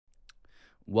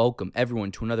Welcome,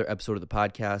 everyone, to another episode of the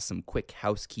podcast. Some quick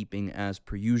housekeeping as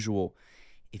per usual.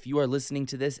 If you are listening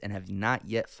to this and have not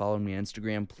yet followed me on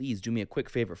Instagram, please do me a quick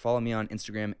favor. Follow me on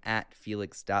Instagram at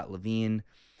felix.levine. I'm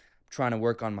trying to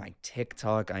work on my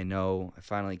TikTok. I know I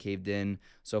finally caved in.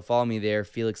 So follow me there,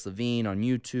 Felix Levine on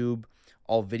YouTube.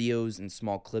 All videos and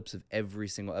small clips of every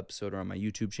single episode are on my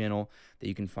YouTube channel that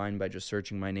you can find by just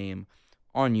searching my name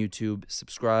on YouTube.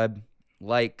 Subscribe,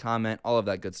 like, comment, all of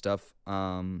that good stuff.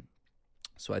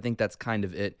 So I think that's kind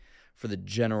of it for the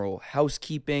general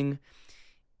housekeeping.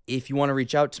 If you want to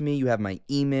reach out to me, you have my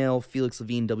email,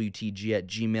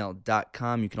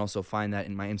 felixlevinewtg@gmail.com. You can also find that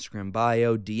in my Instagram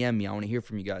bio. DM me. I want to hear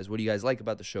from you guys. What do you guys like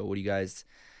about the show? What do you guys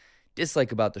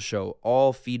dislike about the show?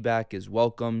 All feedback is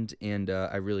welcomed, and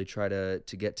I really try to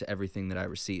get to everything that I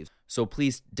receive. So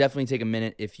please definitely take a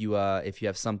minute if you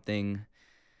have something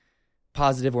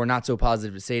positive or not so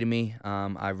positive to say to me.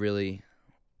 I really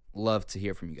love to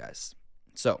hear from you guys.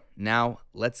 So now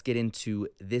let's get into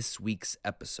this week's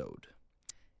episode.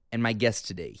 And my guest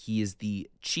today, he is the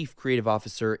Chief Creative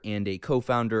Officer and a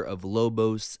co-founder of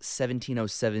Lobos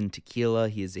 1707 Tequila.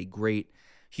 He is a great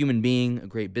human being, a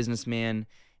great businessman,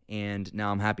 and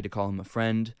now I'm happy to call him a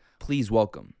friend. Please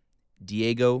welcome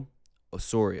Diego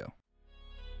Osorio.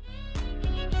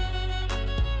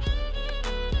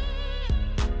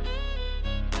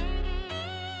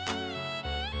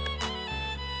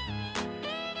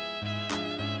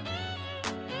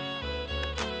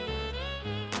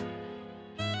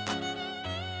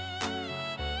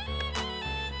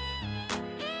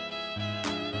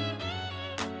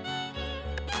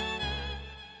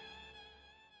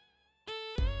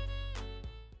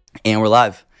 And we're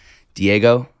live.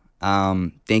 Diego,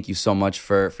 thank you so much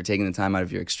for taking the time out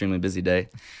of your extremely busy day,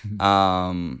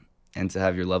 and to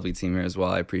have your lovely team here as well.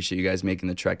 I appreciate you guys making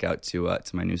the trek out to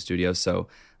my new studio. So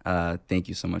thank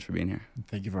you so much for being here.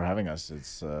 Thank you for having us.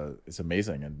 It's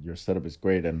amazing, and your setup is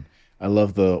great. And I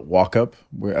love the walk up.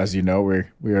 As you know,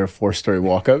 we're a 4-story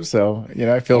walk up, so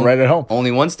I feel right at home. Only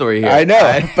one story here. I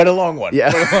know, but a long one.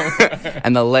 Yeah,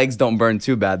 and the legs don't burn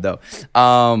too bad though.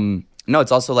 No,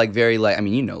 it's also very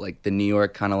the New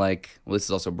York kind of this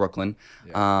is also Brooklyn.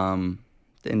 Yeah.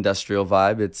 The industrial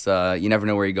vibe. It's you never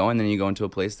know where you're going, then you go into a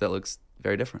place that looks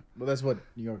very different. Well, that's what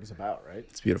New York is about, right?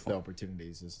 It's beautiful. The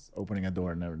opportunities is opening a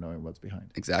door and never knowing what's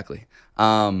behind. Exactly.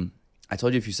 I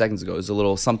told you a few seconds ago, there's a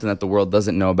little something that the world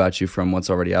doesn't know about you from what's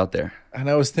already out there.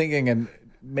 And I was thinking, and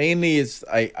mainly it's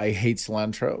I hate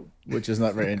cilantro, which is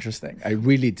not very interesting. I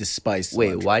really despise cilantro.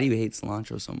 Wait, why do you hate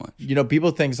cilantro so much? People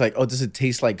think oh, does it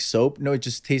taste like soap? No, it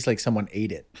just tastes like someone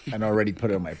ate it and already put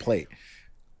it on my plate.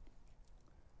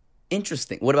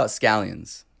 Interesting. What about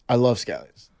scallions? I love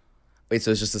scallions. Wait, so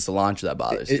it's just the cilantro that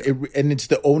bothers you? And it's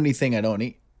the only thing I don't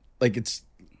eat. I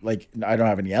don't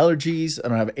have any allergies. I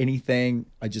don't have anything.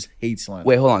 I just hate cilantro.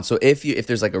 Wait, hold on. So if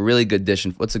there's a really good dish,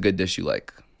 what's a good dish you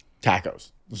like? Tacos.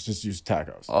 Let's just use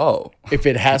tacos. Oh. If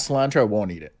it has cilantro, I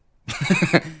won't eat it.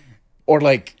 Or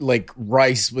like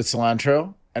rice with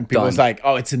cilantro, and people's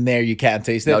oh, it's in there, you can't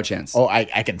taste it. No chance. Oh,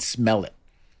 I can smell it.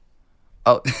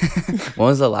 Oh, when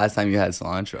was the last time you had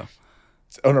cilantro?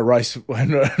 On a rice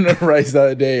the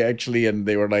other day, actually, and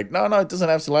they were like, no, it doesn't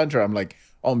have cilantro. I'm like,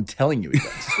 oh, I'm telling you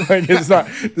it does.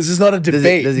 This is not a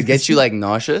debate. Does it get you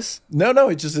nauseous? No,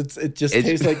 it just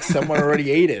tastes like someone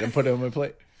already ate it and put it on my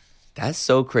plate. That's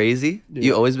so crazy. Yeah.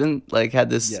 You always been had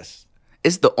this. Yes.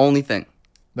 It's the only thing.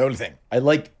 The only thing. I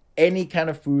like any kind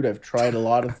of food. I've tried a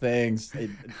lot of things.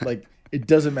 It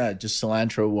doesn't matter. Just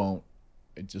cilantro won't.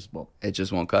 It just won't. It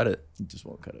just won't cut it. It just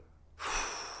won't cut it.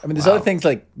 I mean, there's other things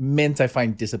like mint I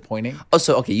find disappointing. Oh,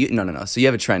 so okay. No. So you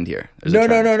have a trend here.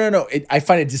 No. I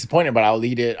find it disappointing, but I'll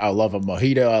eat it. I love a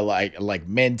mojito. I like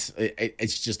mint.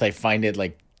 It's just I find it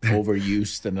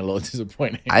overused and a little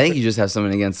disappointing. I think you just have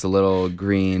something against the little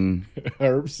green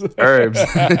herbs.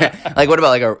 What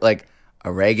about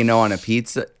oregano on a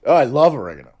pizza? Oh, I love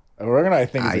oregano. Oregano, I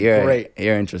think, is great.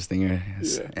 You're interesting.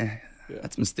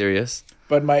 That's mysterious.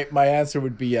 But my answer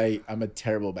would be I'm a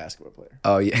terrible basketball player.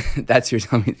 Oh yeah, that's your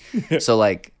tummy. So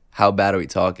how bad are we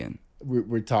talking?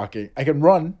 We're talking. I can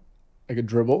run. I can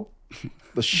dribble.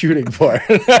 The shooting part.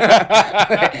 Wait,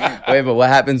 but what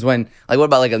happens when what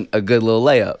about a good little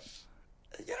layup?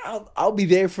 Yeah, I'll be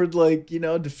there for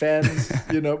defense,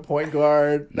 point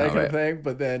guard, that kind of thing.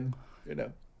 But then,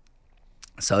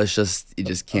 So it's just you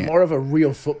just can't. I'm more of a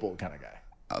real football kind of guy.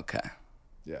 Okay.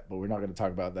 Yeah, but we're not going to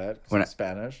talk about that. It's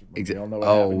Spanish. We all know what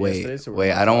oh happened wait, yesterday, so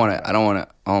wait! I don't want to.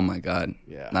 Oh my god!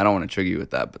 Yeah, I don't want to trigger you with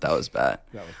that, but that was bad.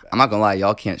 I'm not gonna lie,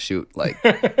 y'all can't shoot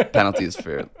penalties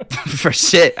for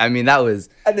shit. I mean, that was.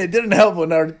 And it didn't help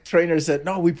when our trainer said,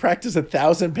 "No, we practice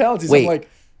 1,000 penalties." Wait, I'm like,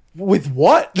 With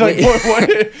what? Like,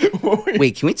 what?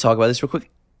 Wait, can we talk about this real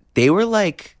quick? They were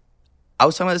like, I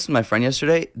was talking about this with my friend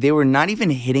yesterday. They were not even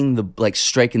hitting the, like,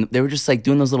 striking. They were just, like,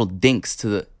 doing those little dinks to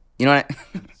the, you know what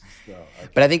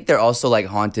But I think they're also, like,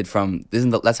 haunted from,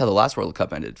 that's how the last World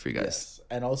Cup ended for you guys. Yes.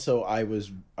 And also, I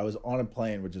was on a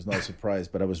plane, which is not a surprise,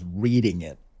 but I was reading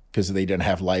it because they didn't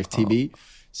have live TV.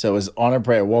 So I was on a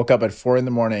plane. I woke up at 4 a.m.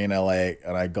 in LA,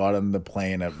 and I got on the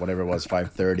plane at whatever it was,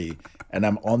 5:30. And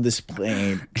I'm on this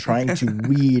plane trying to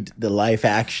read the live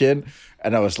action.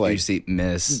 And I was like, you see,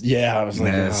 miss. Yeah, I was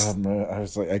miss. like, oh, no. I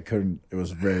was like, I couldn't. It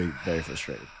was very, very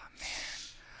frustrating.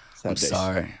 I'm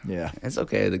sorry. Yeah, it's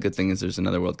okay. The good thing is there's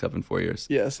another World Cup in 4 years.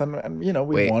 Yes, and you know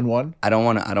we won one. I don't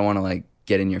want to like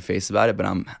get in your face about it, but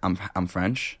I'm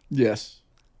French. Yes.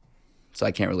 So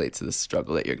I can't relate to the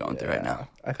struggle that you're going through right now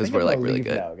because we're I'm like really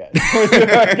good. Now,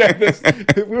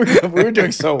 we were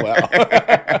doing so well.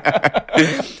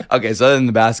 Okay, so other than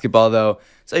the basketball though,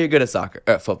 so you're good at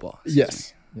soccer, football.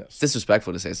 Yes. Yes. It's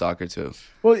disrespectful to say soccer too.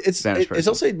 Well, it's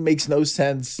also it makes no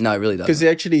sense. No, it really doesn't. Because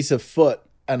actually it's a foot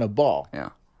and a ball. Yeah.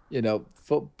 You know,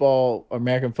 football,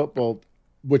 American football,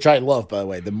 which I love, by the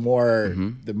way. The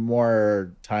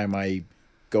more time I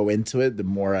go into it, the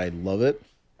more I love it.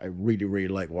 I really, really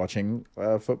like watching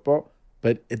football,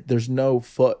 but there's no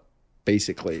foot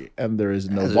basically, and there is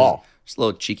no ball. Just a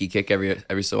little cheeky kick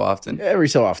every so often. Every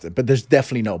so often, but there's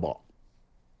definitely no ball.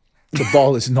 The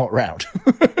ball is not round.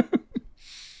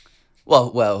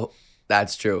 Well,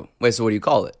 that's true. Wait, so what do you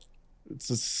call it? It's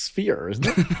a sphere, isn't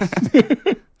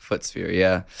it? Foot sphere,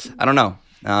 yeah. I don't know.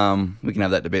 We can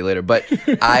have that debate later. But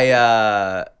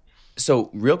so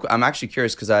real quick, I'm actually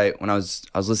curious because when I was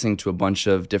listening to a bunch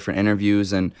of different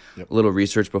interviews and a little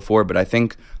research before, but I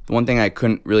think the one thing I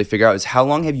couldn't really figure out is how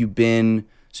long have you been?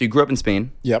 So you grew up in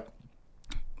Spain. Yep.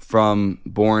 From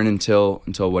born until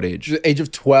what age? The age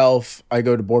of 12, I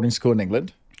go to boarding school in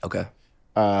England. Okay.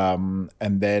 And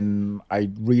then I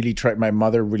really tried. My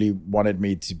mother really wanted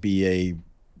me to be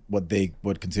what they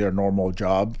would consider a normal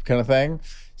job kind of thing.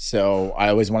 So I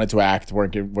always wanted to act,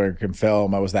 work in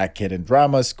film. I was that kid in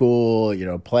drama school,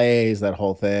 plays, that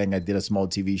whole thing. I did a small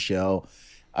TV show.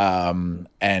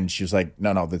 And she was like,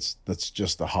 no, that's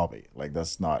just a hobby. Like,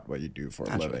 that's not what you do for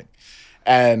a living.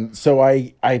 And so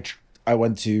I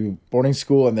went to boarding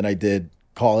school, and then I did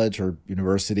college or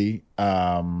university.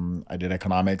 I did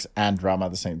economics and drama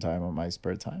at the same time on my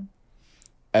spare time.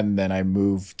 And then I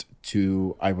moved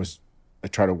I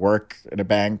tried to work in a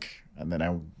bank. And then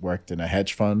I worked in a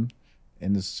hedge fund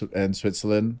in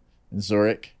Switzerland, in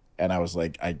Zurich. And I was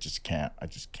like, I just can't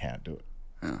do it.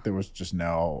 Yeah. There was just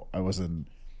I wasn't,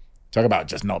 talk about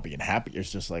just not being happy.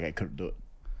 It's just like, I couldn't do it.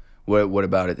 What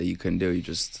about it that you couldn't do? You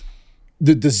just...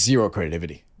 The zero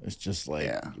creativity. It's just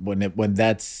like, when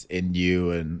that's in you,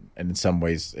 and in some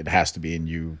ways it has to be in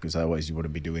you, because otherwise you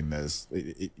wouldn't be doing this.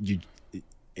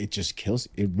 It just kills,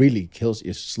 it really kills,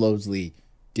 it slowly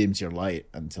dims your light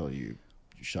until you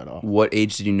shut off. What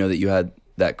age did you know that you had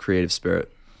that creative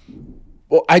spirit?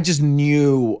 Well, I just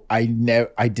knew I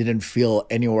didn't feel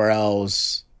anywhere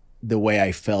else the way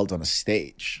I felt on a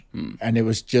stage. And it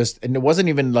wasn't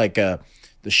even like The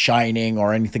Shining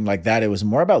or anything like that. It was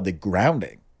more about the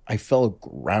grounding. I felt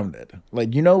grounded.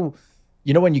 Like,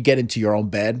 when you get into your own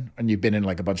bed and you've been in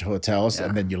like a bunch of hotels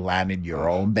and then you land in your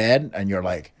own bed and you're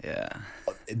like,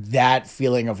 that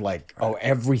feeling of like,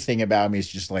 everything about me is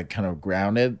just like kind of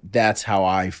grounded. That's how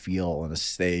I feel on a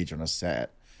stage, on a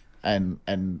set. And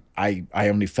I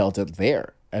only felt it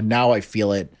there. And now I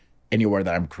feel it anywhere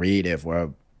that I'm creative, where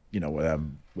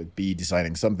I'm with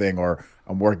designing something, or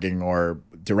I'm working or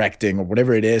directing or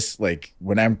whatever it is. Like,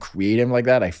 when I'm creative like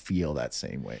that, I feel that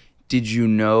same way. Did you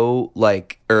know,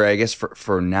 or I guess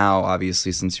for now,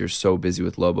 obviously, since you're so busy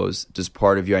with Lobos, does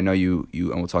part of you, I know you,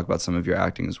 and we'll talk about some of your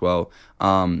acting as well,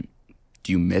 do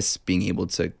you miss being able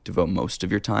to devote most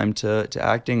of your time to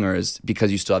acting, or is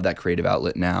because you still have that creative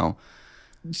outlet now?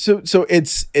 So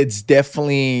it's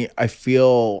definitely, I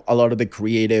feel a lot of the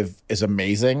creative is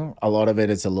amazing. A lot of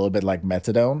it is a little bit like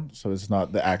methadone, so it's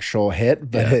not the actual hit,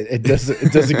 but it does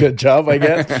a good job, I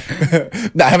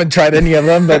guess. No, I haven't tried any of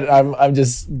them, but I'm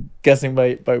just guessing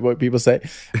by what people say.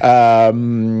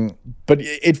 But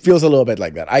it feels a little bit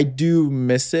like that. I do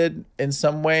miss it in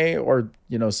some way, or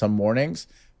some mornings,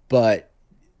 but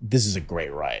this is a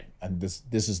great ride, and this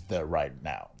is the ride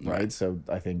now, right? So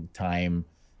I think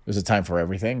there's a time for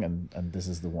everything, and this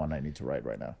is the one I need to write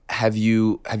right now. Have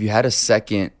you had a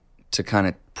second to kind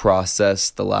of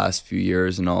process the last few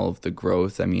years and all of the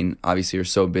growth? I mean, obviously you're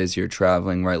so busy, you're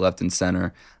traveling right, left, and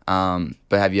center. But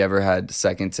have you ever had a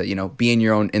second to, be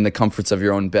in the comforts of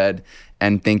your own bed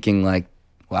and thinking like,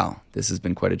 wow, this has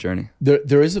been quite a journey?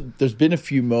 There's been a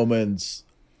few moments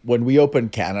when we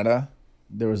opened Canada,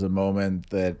 there was a moment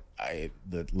that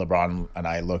LeBron and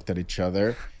I looked at each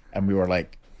other and we were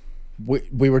like,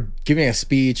 we were giving a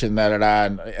speech and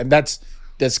and that's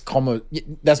common.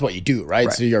 That's what you do,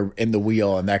 right? So you're in the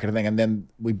wheel and that kind of thing. And then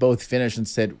we both finished and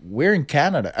said, "We're in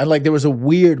Canada." And like there was a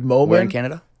weird moment. We're in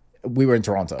Canada. We were in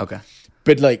Toronto. Okay.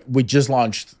 But like we just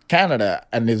launched Canada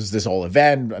and it was this whole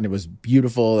event and it was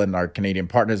beautiful and our Canadian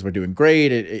partners were doing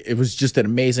great. It was just an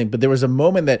amazing, but there was a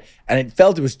moment and it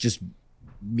felt it was just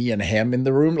me and him in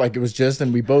the room. Like it was just,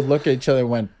 and we both looked at each other and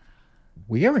went,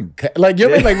 we are in, like, you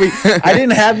know what I mean? Like I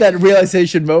didn't have that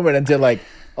realization moment until like,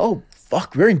 oh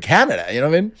fuck, we're in Canada. You know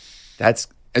what I mean?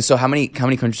 So how many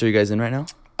countries are you guys in right now?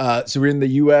 So we're in the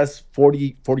U.S.,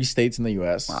 40 states in the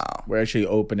U.S. Wow. We're actually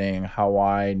opening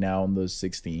Hawaii now on the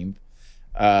 16th.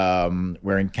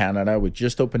 We're in Canada. We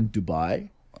just opened Dubai.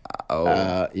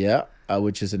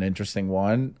 Which is an interesting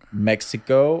one.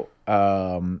 Mexico,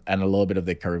 and a little bit of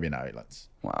the Caribbean islands.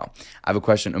 Wow. I have a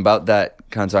question about that,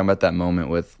 kind of talking about that moment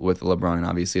with LeBron, and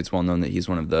obviously it's well known that he's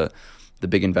one of the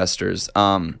big investors.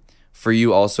 For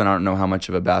you also, and I don't know how much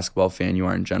of a basketball fan you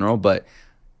are in general, but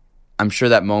I'm sure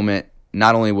that moment,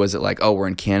 not only was it like, oh, we're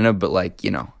in Canada, but like, you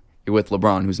know, you're with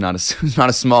LeBron, who's not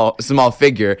a small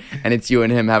figure, and it's you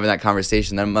and him having that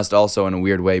conversation. That must also, in a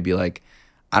weird way, be like,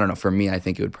 I don't know. For me, I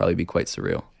think it would probably be quite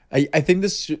surreal. I think the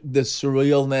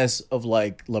surrealness of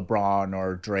like LeBron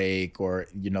or Drake or,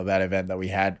 you know, that event that we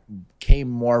had came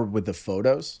more with the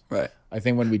photos. Right. I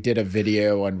think when we did a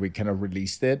video and we kind of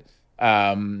released it,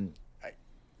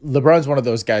 LeBron's one of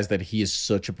those guys that he is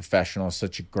such a professional,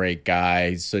 such a great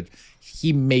guy.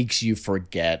 He makes you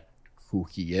forget who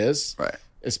he is. Right.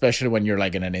 Especially when you're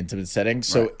like in an intimate setting.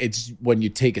 So it's when you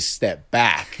take a step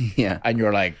back and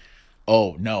you're like,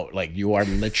 oh no, like you are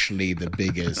literally the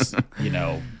biggest, you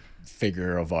know,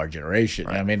 figure of our generation.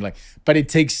 Right. I mean, like, but it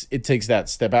takes that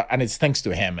step out, and it's thanks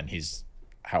to him and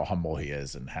how humble he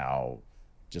is and how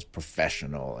just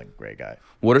professional and great guy.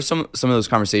 What are some of those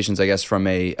conversations, I guess, from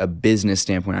a business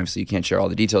standpoint? Obviously you can't share all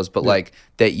the details, but like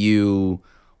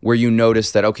where you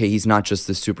notice that, okay, he's not just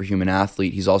this superhuman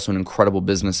athlete, he's also an incredible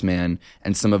businessman,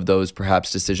 and some of those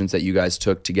perhaps decisions that you guys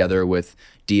took together with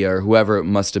Dia or whoever it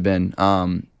must have been,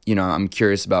 you know, I'm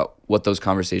curious about what those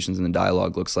conversations and the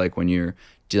dialogue looks like when you're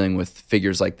dealing with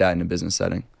figures like that in a business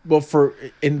setting. Well,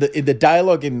 in the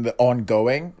dialogue, in the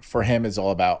ongoing, for him, it's all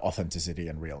about authenticity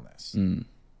and realness.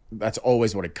 That's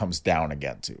always what it comes down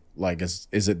again to. Like, is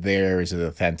it there? Is it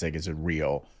authentic? Is it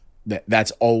real?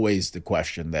 That's always the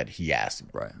question that he asked me.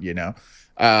 Right. You know,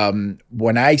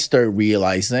 when I started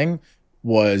realizing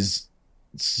was,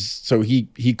 so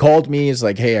he called me. He's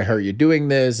like, "Hey, I heard you're doing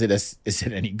this. Is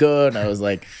it any good?" And I was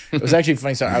like, it was actually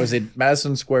funny. So I was at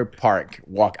Madison Square Park.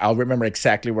 I'll remember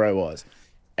exactly where I was,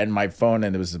 and my phone,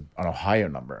 and it was an Ohio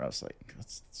number. I was like,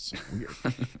 that's so weird.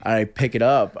 And I pick it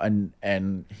up,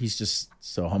 and he's just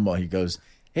so humble. He goes,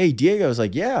 "Hey, Diego." I was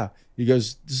like, "Yeah." He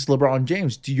goes, "This is LeBron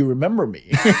James. Do you remember me?"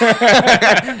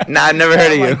 Nah, I never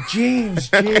heard of you. Like, James.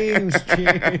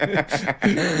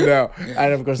 No,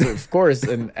 and of course,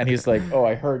 and he's like, "Oh,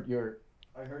 I heard you're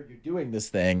doing this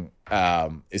thing.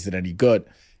 Is it any good?"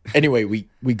 Anyway,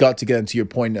 we got to get into your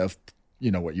point of, you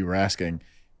know, what you were asking.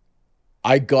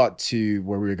 I got to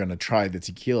where we were going to try the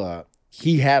tequila.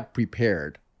 He had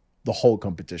prepared the whole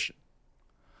competition.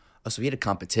 Oh, so he had a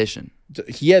competition.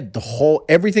 He had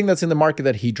everything that's in the market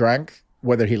that he drank,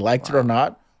 whether he liked it or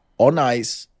not, on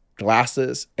ice,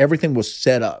 glasses, everything was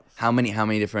set up. How many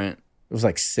different? It was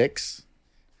like 6.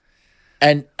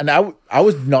 And I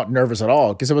was not nervous at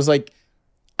all, because it was like,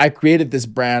 I created this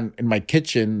brand in my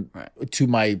kitchen to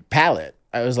my palate.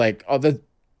 I was like,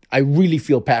 I really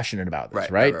feel passionate about this,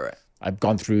 right? I've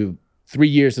gone through 3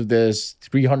 years of this,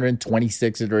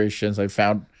 326 iterations. I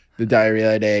found the diary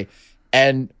that day.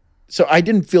 And so I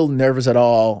didn't feel nervous at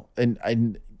all.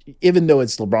 And even though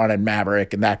it's LeBron and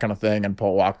Maverick and that kind of thing and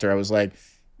Paul Walker, I was like,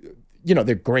 you know,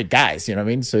 they're great guys. You know what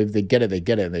I mean? So if they get it, they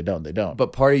get it. If they don't, they don't.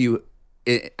 But part of you,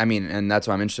 and that's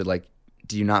why I'm interested. Like,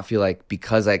 do you not feel like,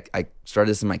 because I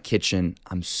started this in my kitchen,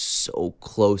 I'm so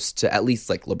close to at least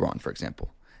like LeBron, for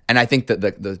example? And I think that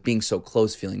the being so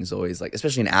close feeling is always like,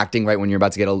 especially in acting, right? When you're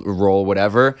about to get a role,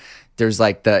 whatever, there's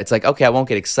like it's like, okay, I won't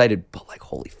get excited, but like,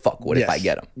 holy fuck, what if I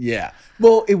get him? Yeah.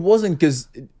 Well, it wasn't because,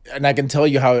 and I can tell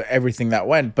you how everything that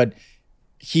went, but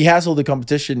he has all the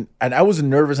competition, and I wasn't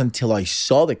nervous until I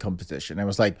saw the competition. I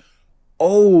was like,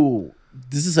 oh,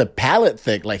 this is a palate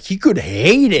thing. Like, he could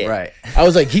hate it. Right. I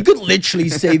was like, he could literally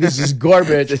say, this is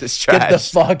garbage. This is trash. Get the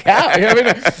fuck out. You know what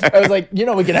I mean? I was like, you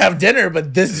know, we can have dinner,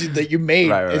 but this that you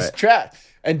made is trash.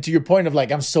 And to your point of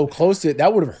like, I'm so close to it,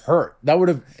 that would have hurt. That would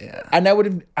have,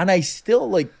 and I still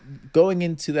like going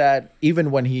into that,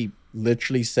 even when he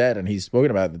literally said, and he's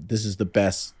spoken about it, this is the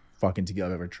best fucking tequila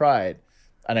I've ever tried.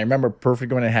 And I remember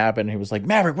perfectly when it happened. He was like,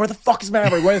 Maverick, where the fuck is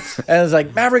Maverick? And I was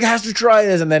like, Maverick has to try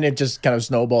this. And then it just kind of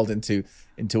snowballed into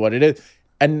what it is.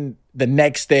 And the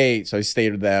next day, so I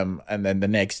stayed with them. And then the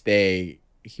next day,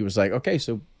 he was like, okay,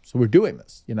 so we're doing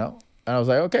this, you know? And I was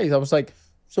like, okay. So I was like,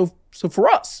 so for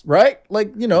us, right?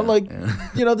 Like, you know,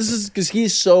 this is because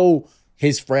he's so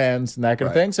his friends and that kind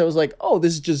of thing. So I was like, oh,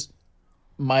 this is just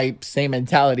my same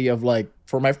mentality of like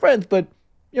for my friends, but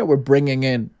you know, we're bringing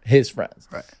in his friends.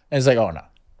 Right. And it's like, oh no,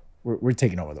 we're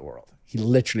taking over the world. He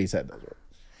literally said those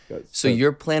words. So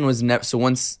your plan was never. So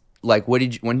once, like, what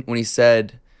did you when he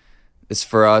said it's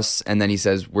for us, and then he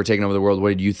says we're taking over the world? What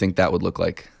did you think that would look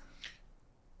like?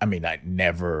 I mean, I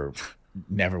never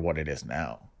what it is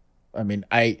now. I mean,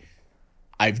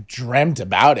 I've dreamt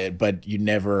about it, but you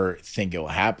never think it will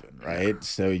happen, right?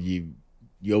 So you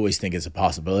always think it's a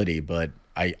possibility, but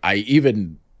I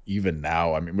even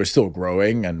now, I mean, we're still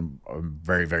growing, and I'm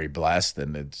very, very blessed,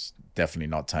 and it's definitely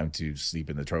not time to sleep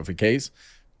in the trophy case,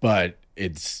 but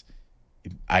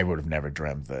I would have never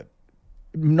dreamt that.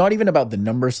 Not even about the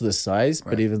numbers of the size,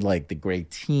 but even like the great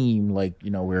team, like,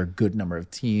 you know, we're a good number of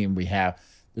team.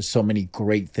 There's so many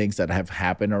great things that have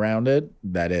happened around it.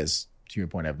 That is, to your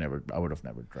point, I would have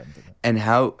never dreamt of it. And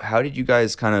how did you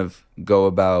guys kind of go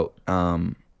about,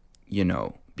 you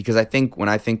know, because I think when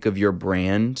I think of your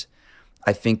brand,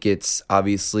 I think it's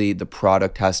obviously the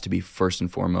product has to be first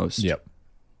and foremost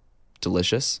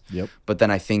delicious. Yep. But then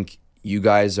I think you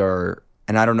guys are,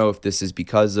 and I don't know if this is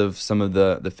because of some of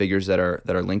the figures that are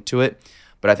linked to it,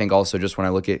 but I think also just when I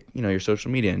look at, you know, your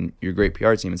social media and your great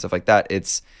PR team and stuff like that,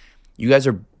 it's you guys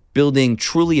are building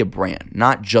truly a brand,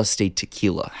 not just a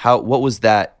tequila. What was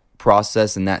that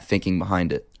process and that thinking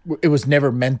behind it? It was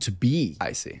never meant to be.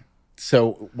 I see.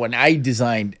 So when I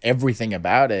designed everything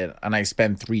about it, and I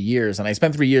spent 3 years,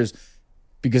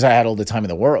 because I had all the time in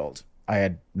the world. I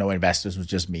had no investors, it was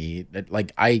just me.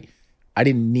 Like I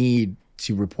didn't need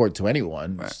to report to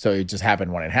anyone, so it just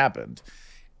happened when it happened.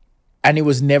 And it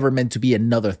was never meant to be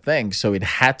another thing, so it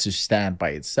had to stand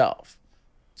by itself.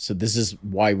 So this is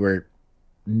why we're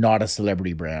not a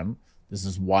celebrity brand. This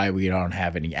is why we don't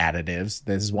have any additives.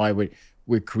 This is why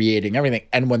we're creating everything.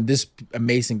 And when this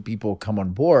amazing people come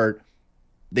on board,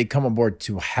 they come on board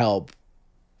to help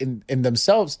in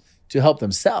themselves, to help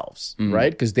themselves,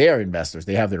 right? Because they are investors.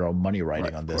 They have their own money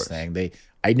riding on this thing.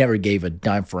 I never gave a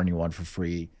dime for anyone for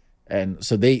free. And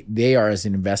so they are as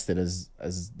invested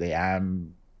as they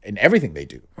am in everything they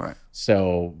do. Right.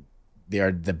 So they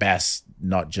are the best,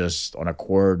 not just on a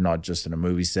court, not just in a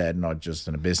movie set, not just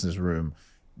in a business room.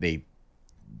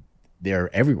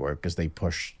 They're everywhere because they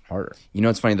push harder. You know,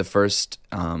 it's funny. The first,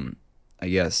 I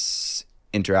guess,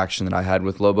 interaction that I had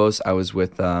with Lobos, I was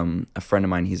with a friend of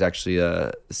mine. He's actually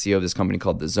the CEO of this company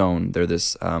called The Zone. They're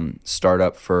this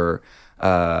startup for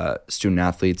student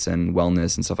athletes and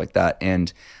wellness and stuff like that.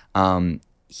 And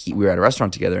we were at a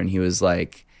restaurant together, and he was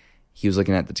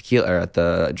looking at the tequila or at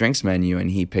the drinks menu,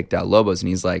 and he picked out Lobos, and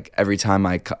he's like, every time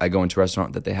I go into a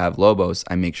restaurant that they have Lobos,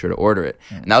 I make sure to order it.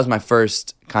 And that was my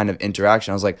first kind of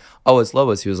interaction. I was like, oh, it's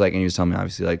Lobos. He was like, and he was telling me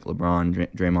obviously like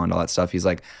LeBron, Draymond, all that stuff. He's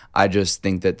like, I just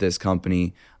think that this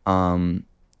company,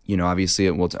 you know, obviously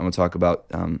I'm going to talk about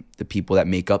the people that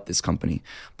make up this company,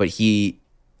 but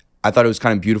I thought it was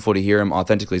kind of beautiful to hear him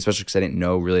authentically, especially because I didn't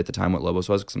know really at the time what Lobos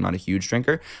was because I'm not a huge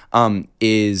drinker,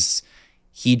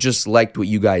 he just liked what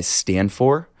you guys stand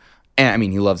for. And I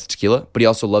mean, he loves tequila, but he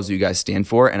also loves what you guys stand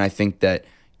for. And I think that,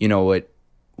 you know,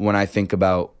 when I think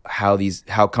about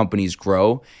how companies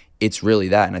grow, it's really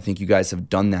that. And I think you guys have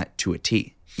done that to a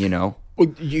T, you know?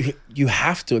 Well, you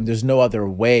have to, and there's no other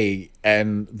way.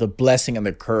 And the blessing and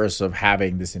the curse of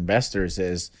having these investors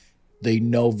is they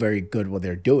know very good what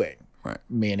they're doing. Right.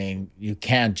 Meaning you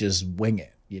can't just wing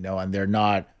it, you know, and they're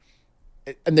not.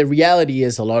 And the reality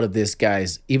is a lot of these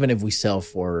guys, even if we sell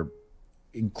for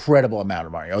incredible amount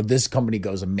of money, this company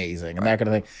goes amazing and that kind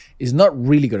of thing, is not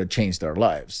really going to change their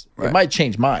lives. It might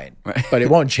change mine, but it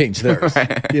won't change theirs,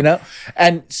 you know?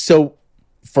 And so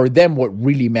for them, what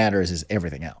really matters is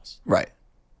everything else. Right.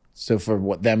 So for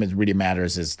what them it really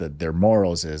matters is that their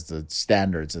morals, is the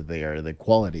standards that they are, the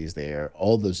qualities there,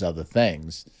 all those other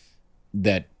things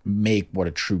that make what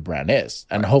a true brand is.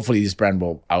 And hopefully this brand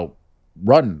will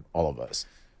outrun all of us.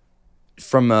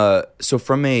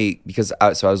 Because I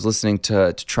was listening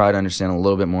to try to understand a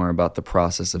little bit more about the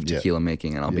process of tequila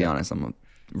making, and I'll be honest, I'm a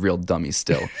real dummy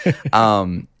still.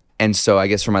 And so I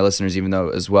guess for my listeners, even though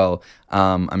as well,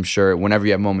 I'm sure whenever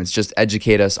you have moments, just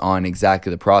educate us on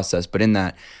exactly the process. But in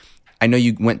that, I know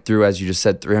you went through, as you just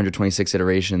said, 326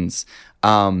 iterations.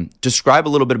 Describe a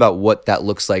little bit about what that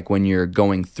looks like when you're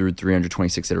going through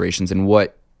 326 iterations and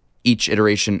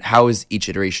how is each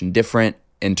iteration different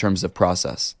in terms of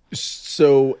process?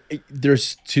 So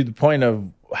there's to the point of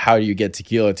how do you get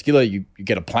tequila. Tequila, you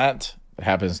get a plant. It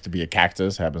happens to be a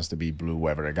cactus, happens to be blue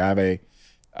weber agave.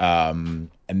 And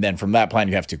then from that plant,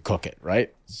 you have to cook it,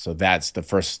 right? So that's the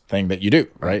first thing that you do,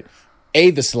 right?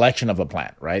 The selection of the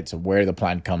plant, right? So where the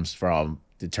plant comes from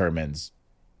determines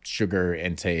sugar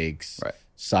intakes,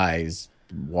 size,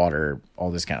 water,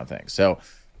 all this kind of thing. So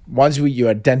once you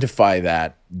identify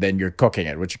that, then you're cooking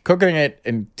it. Which cooking it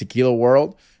in tequila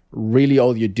world, really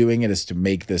all you're doing it is to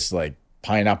make this like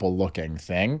pineapple looking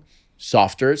thing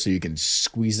softer so you can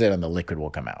squeeze it and the liquid will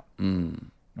come out.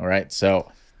 All right.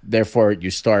 So therefore you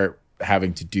start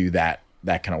having to do that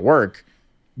kind of work.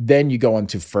 Then you go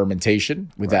into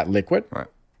fermentation with that liquid.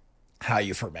 How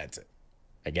you ferment it.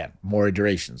 Again, more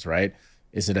iterations, right?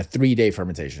 Is it a 3-day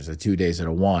fermentation? Is it 2 days? Is it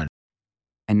a 1?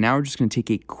 And now we're just going to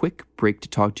take a quick break to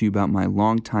talk to you about my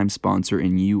longtime sponsor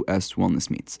in US Wellness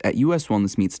Meats. At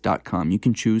uswellnessmeats.com, you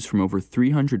can choose from over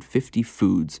 350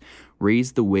 foods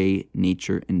raised the way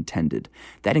nature intended.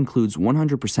 That includes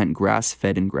 100%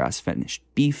 grass-fed and grass-finished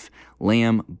beef,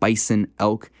 lamb, bison,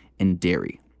 elk, and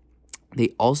dairy.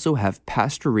 They also have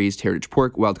pasture-raised heritage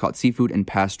pork, wild-caught seafood, and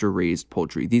pasture-raised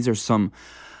poultry. These are some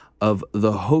of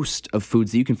the host of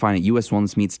foods that you can find at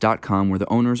uswellnessmeats.com, where the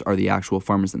owners are the actual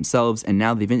farmers themselves, and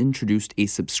now they've introduced a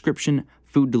subscription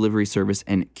food delivery service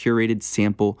and curated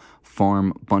sample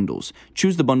farm bundles.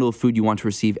 Choose the bundle of food you want to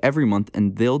receive every month,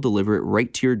 and they'll deliver it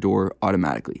right to your door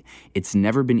automatically. It's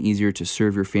never been easier to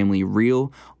serve your family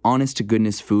real,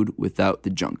 honest-to-goodness food without the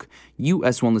junk.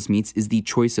 US Wellness Meats is the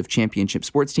choice of championship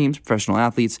sports teams, professional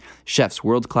athletes, chefs,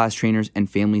 world-class trainers, and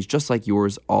families just like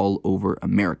yours all over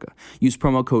America. Use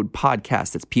promo code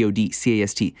PODCAST, that's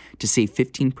PODCAST, to save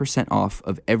 15% off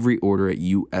of every order at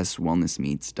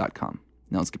uswellnessmeats.com.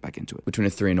 Now let's get back into it. Between a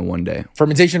 3 and a 1 day.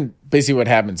 Fermentation, basically what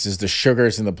happens is the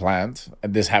sugars in the plant,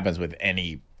 and this happens with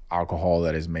any alcohol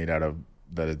that is made out of,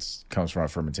 comes from a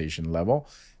fermentation level,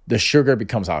 the sugar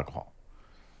becomes alcohol.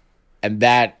 And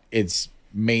that it's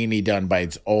mainly done by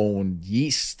its own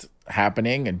yeast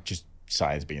happening and just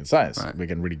science being science. We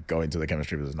can really go into the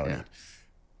chemistry, but there's no need.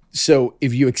 So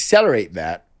if you accelerate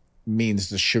that, means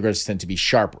the sugars tend to be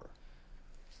sharper.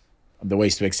 The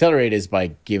ways to accelerate is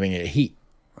by giving it heat.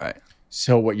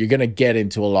 So what you're going to get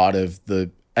into a lot of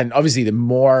and obviously the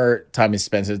more time is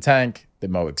spent in the tank, the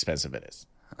more expensive it is.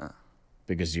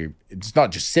 Because it's not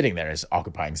just sitting there, it's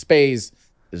occupying space.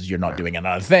 You're not doing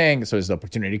another thing. So there's the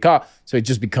opportunity cost. So it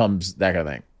just becomes that kind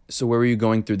of thing. So where were you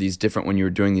going through when you were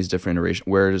doing these different iterations,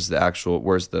 where's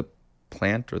the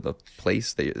plant or the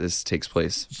place that this takes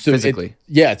place physically?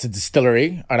 It's a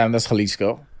distillery, Arandas,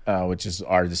 Jalisco, which is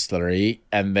our distillery.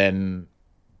 And then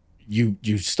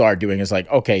you start doing is like,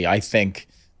 okay, I think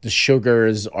the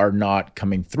sugars are not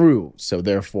coming through. So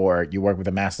therefore you work with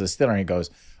a master distiller and he goes,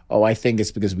 oh, I think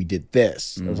it's because we did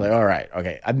this. I was like, all right,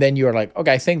 okay. And then you're like,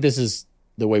 okay, I think this is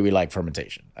the way we like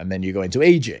fermentation. And then you go into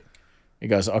aging. He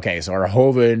goes, okay, so our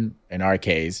Hoven, in our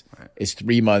case, is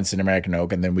 3 months in American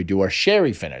oak. And then we do our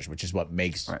sherry finish, which is what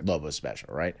makes Lobo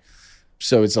special, right?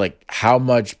 So it's like how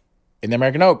much in the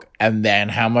American oak and then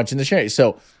how much in the sherry.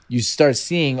 So you start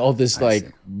seeing all this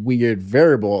weird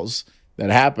variables that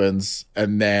happens,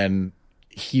 and then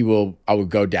I would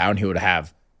go down, he would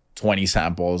have 20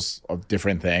 samples of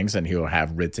different things, and he will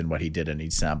have written what he did in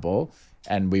each sample,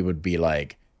 and we would be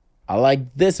like, I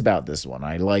like this about this one,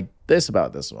 I like this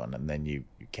about this one, and then you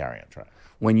carry on trying.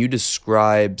 When you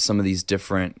describe some of these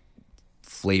different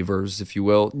flavors, if you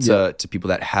will, to people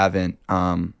that haven't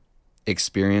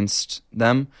experienced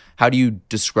them, how do you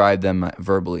describe them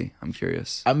verbally? I'm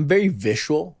curious. I'm very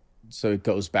visual, so it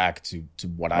goes back to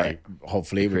what I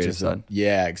hopefully, which is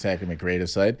exactly, my creative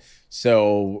side.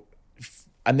 So,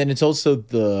 and then it's also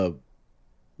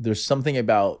there's something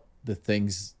about the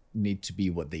things need to be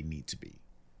what they need to be.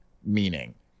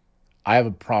 Meaning, I have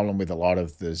a problem with a lot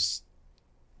of this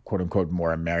quote unquote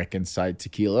more American side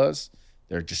tequilas.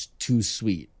 They're just too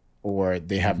sweet, or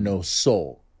they have no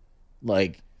soul.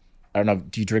 Like, I don't know.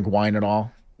 Do you drink wine at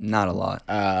all? Not a lot.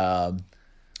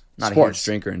 Not sports. A huge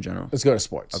drinker in general. Let's go to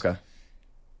sports. Okay.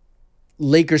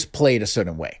 Lakers played a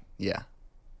certain way. Yeah.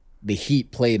 The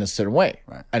Heat play in a certain way.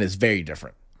 Right. And it's very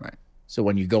different. Right. So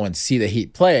when you go and see the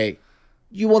Heat play,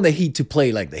 you want the Heat to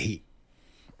play like the Heat.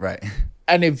 Right.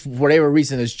 And if for whatever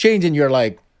reason is changing, you're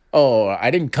like, oh,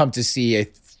 I didn't come to see a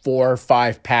 4 or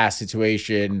 5 pass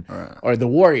situation or the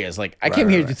Warriors. Like, I came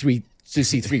here to see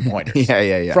 3-pointers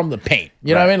yeah. from the paint.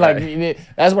 You know what I mean? Like,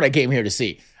 that's what I came here to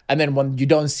see. And then when you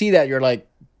don't see that, you're like,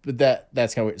 but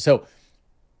that's kind of weird. So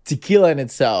tequila in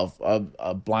itself,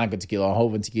 a Blanco tequila, a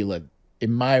Joven tequila,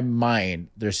 in my mind,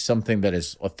 there's something that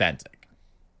is authentic.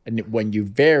 And when you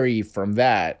vary from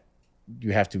that,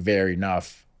 you have to vary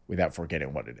enough without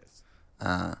forgetting what it is.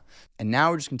 And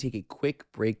now we're just going to take a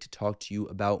quick break to talk to you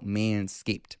about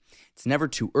Manscaped. It's never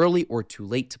too early or too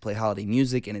late to play holiday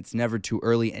music, and it's never too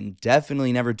early and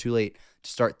definitely never too late to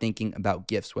start thinking about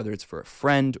gifts, whether it's for a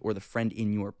friend or the friend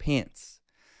in your pants.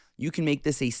 You can make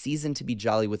this a season to be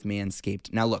jolly with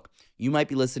Manscaped. Now look, you might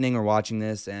be listening or watching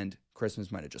this and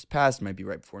Christmas might have just passed, might be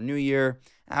right before New Year,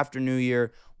 after New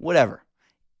Year, whatever.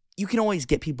 You can always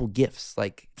get people gifts.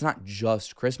 Like, it's not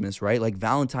just Christmas, right? Like,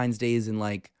 Valentine's Day is in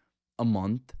like a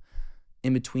month.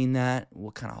 In between that,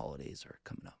 what kind of holidays are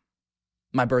coming up?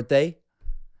 My birthday?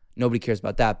 Nobody cares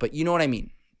about that, but you know what I mean.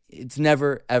 It's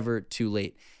never, ever too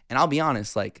late. And I'll be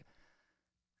honest, like,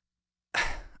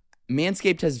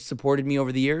 Manscaped has supported me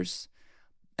over the years.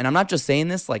 And I'm not just saying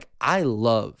this, like, I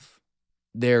love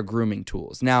their grooming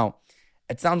tools. Now,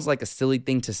 it sounds like a silly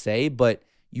thing to say, but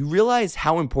you realize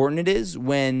how important it is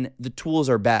when the tools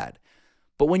are bad.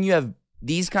 But when you have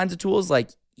these kinds of tools,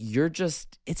 like,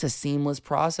 it's a seamless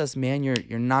process, man.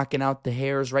 You're knocking out the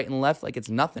hairs right and left like it's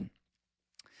nothing.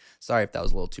 Sorry if that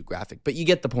was a little too graphic, but you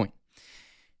get the point.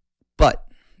 But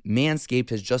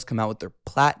Manscaped has just come out with their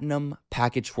Platinum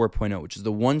Package 4.0, which is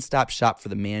the one-stop shop for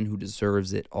the man who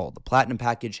deserves it all. The Platinum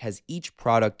Package has each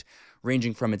product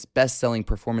ranging from its best-selling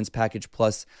Performance Package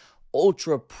Plus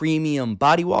Ultra Premium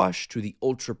Body Wash to the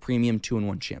Ultra Premium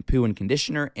 2-in-1 Shampoo and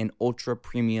Conditioner and Ultra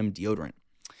Premium Deodorant.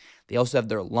 They also have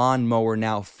their Lawn Mower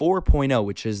Now 4.0,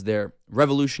 which is their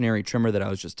revolutionary trimmer that I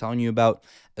was just telling you about,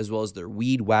 as well as their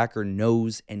Weed Whacker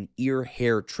nose and ear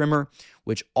hair trimmer,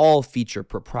 which all feature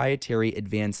proprietary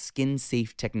advanced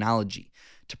skin-safe technology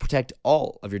to protect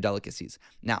all of your delicacies.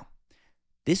 Now,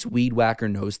 this Weed Whacker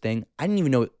nose thing, I didn't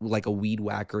even know like a Weed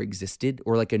Whacker existed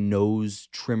or like a nose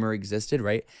trimmer existed,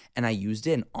 right? And I used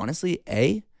it, and honestly,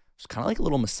 A, it was kind of like a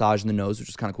little massage in the nose, which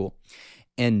was kind of cool.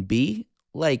 And B,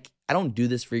 like, I don't do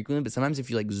this frequently, but sometimes if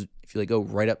you go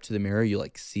right up to the mirror, you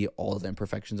like see all of the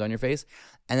imperfections on your face.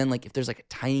 And then like if there's like a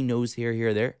tiny nose hair here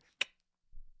or there,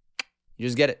 you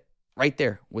just get it right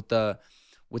there with the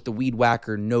Weed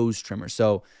Whacker nose trimmer.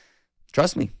 So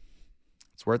trust me,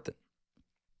 it's worth it.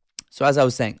 So as I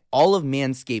was saying, all of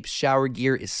Manscaped's shower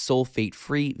gear is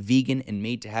sulfate-free, vegan, and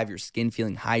made to have your skin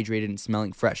feeling hydrated and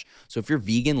smelling fresh. So if you're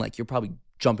vegan, like you're probably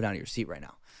jumping out of your seat right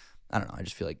now. I don't know. I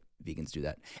just feel like vegans do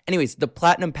that. Anyways, the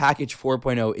Platinum Package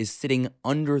 4.0 is sitting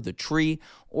under the tree,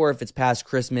 or if it's past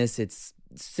Christmas, it's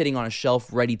sitting on a shelf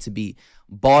ready to be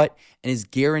bought and is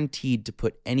guaranteed to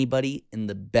put anybody in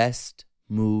the best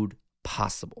mood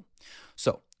possible.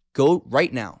 So go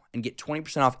right now and get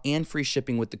 20% off and free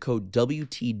shipping with the code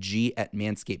WTG at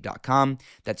manscaped.com.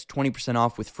 That's 20%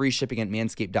 off with free shipping at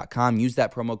manscaped.com. Use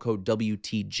that promo code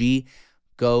WTG.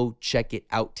 Go check it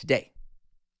out today.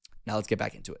 Now let's get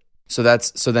back into it. So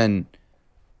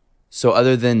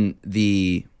other than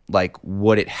the like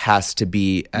what it has to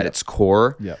be at its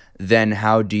core, then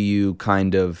how do you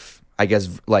kind of, I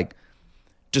guess, like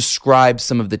describe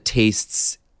some of the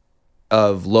tastes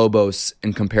of Lobos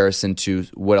in comparison to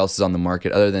what else is on the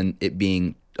market, other than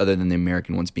the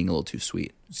American ones being a little too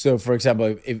sweet? So for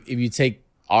example, if you take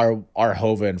our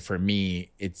Joven, for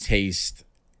me, it tastes,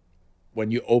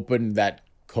 when you open that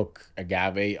cook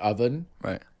agave oven,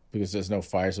 right? Because there's no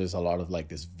fire, so there's a lot of like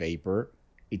this vapor.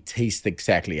 It tastes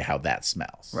exactly how that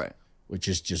smells, right? Which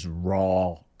is just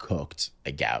raw cooked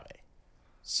agave.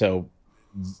 So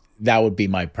that would be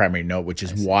my primary note, which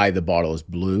is why the bottle is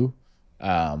blue,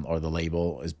 or the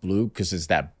label is blue, because it's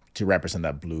that to represent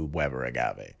that blue Weber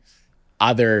agave.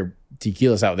 Other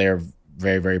tequilas out there,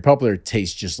 very, very popular,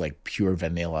 taste just like pure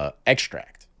vanilla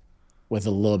extract with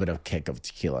a little bit of kick of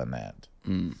tequila in that.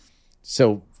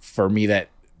 So for me, that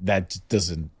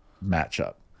doesn't match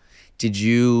up. Did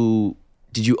you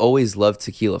always love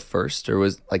tequila first, or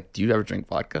do you ever drink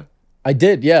vodka? I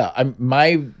did, yeah.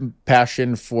 My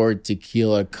passion for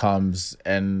tequila comes,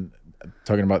 and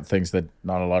talking about things that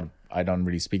I don't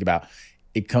really speak about.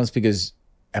 It comes because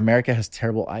America has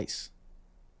terrible ice.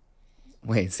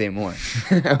 Wait, say more.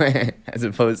 As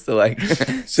opposed to like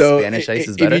so Spanish ice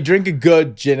is better. If you drink a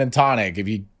good gin and tonic, if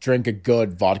you drink a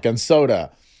good vodka and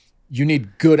soda, you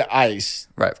need good ice.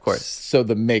 Right, of course. So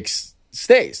the mix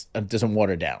stays and doesn't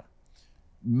water down.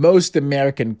 Most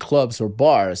American clubs or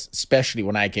bars, especially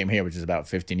when I came here, which is about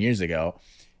 15 years ago,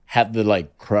 had the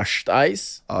like crushed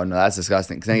ice. Oh no, that's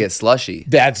disgusting. Because then it gets slushy.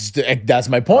 That's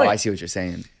my point. Oh, I see what you're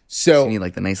saying. So you need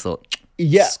like the nice little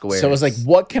squares. So I was like,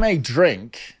 what can I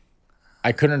drink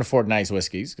I couldn't afford nice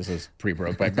whiskeys because I was pretty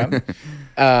broke back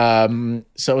then.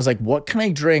 So I was like, what can I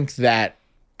drink that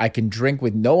I can drink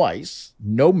with no ice,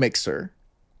 no mixer,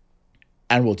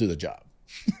 and will do the job?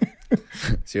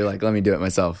 So you're like, let me do it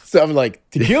myself. So I'm like,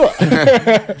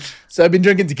 tequila. So I've been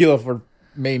drinking tequila for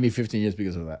maybe 15 years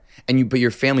because of that. But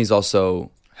your family's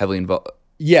also heavily involved.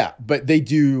 Yeah, but they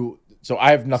do. So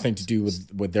I have nothing to do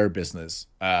with their business.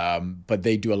 But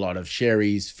they do a lot of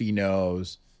sherries,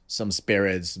 finos, some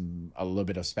spirits, and a little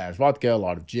bit of Spanish vodka, a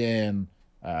lot of gin,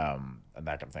 and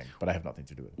that kind of thing. But I have nothing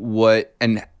to do with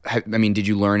it. Did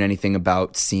you learn anything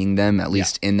about seeing them, at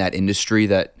least in that industry,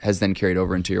 that has then carried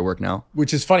over into your work now?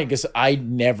 Which is funny because I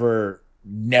never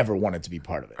wanted to be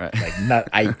part of it. Right.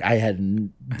 Like I had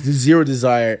zero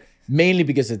desire, mainly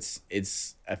because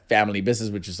it's a family business,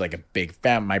 which is like a big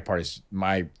my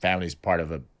family's part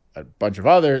of a bunch of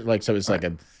other, like, so it's like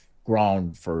a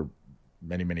ground for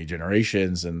many, many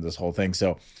generations and this whole thing.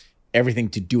 So everything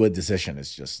to do a decision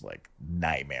is just like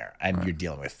nightmare, and you're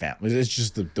dealing with family. It's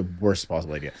just the worst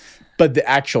possible idea. But the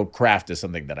actual craft is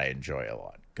something that I enjoy a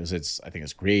lot because I think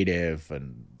it's creative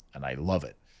and I love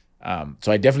it.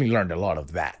 So I definitely learned a lot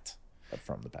of that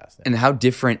from the past. And how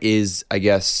different is, I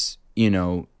guess,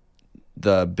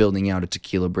 the building out a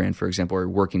tequila brand, for example, or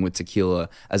working with tequila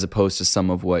as opposed to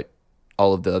some of what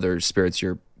all of the other spirits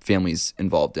your family's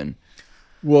involved in?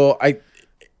 Well,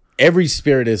 every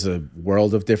spirit is a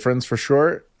world of difference for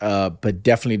sure. But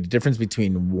definitely the difference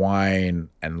between wine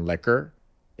and liquor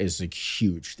is a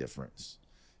huge difference.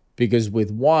 Because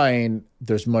with wine,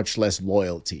 there's much less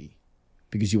loyalty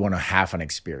because you want to have an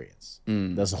experience.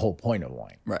 That's the whole point of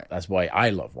wine. Right. That's why I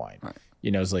love wine. Right.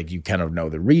 It's like you kind of know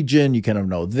the region, you kind of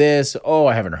know this. Oh,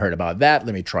 I haven't heard about that.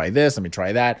 Let me try this. Let me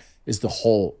try that. It's the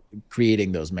whole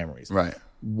creating those memories. Right.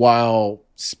 While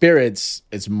spirits,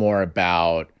 it's more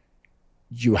about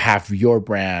you have your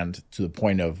brand to the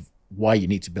point of why you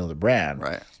need to build a brand.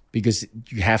 Right. Because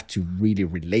you have to really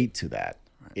relate to that.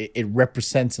 Right. It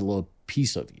represents a little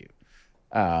piece of you,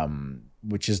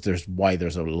 which is why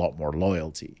there's a lot more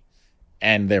loyalty.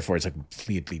 And therefore, it's a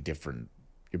completely different,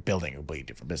 you're building a completely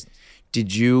different business.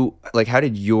 How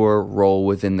did your role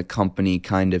within the company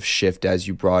kind of shift as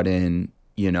you brought in,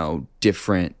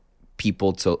 different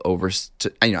people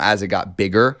as it got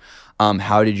bigger?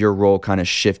 How did your role kind of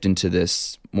shift into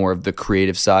this more of the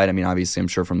creative side? I mean, obviously, I'm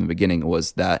sure from the beginning it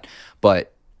was that,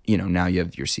 but now you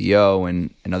have your CEO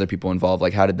and other people involved.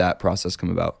 Like, how did that process come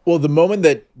about? Well, the moment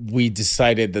that we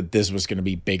decided that this was going to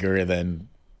be bigger than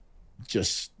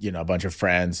just, a bunch of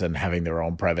friends and having their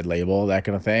own private label, that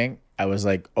kind of thing, I was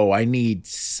like, oh, I need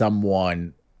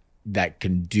someone that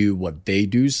can do what they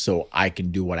do so I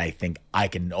can do what I think I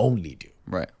can only do.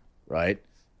 Right. Right.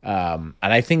 And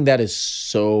I think that is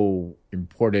so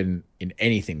important in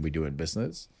anything we do in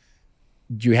business.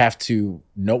 You have to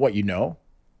know what you know,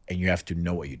 and you have to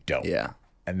know what you don't. Yeah.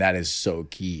 And that is so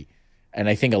key. And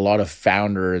I think a lot of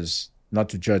founders, not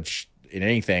to judge in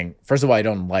anything, first of all, I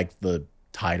don't like the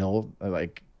title.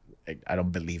 I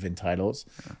don't believe in titles,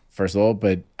 first of all,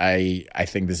 but I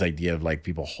think this idea of like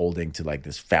people holding to like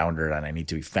this founder, and I need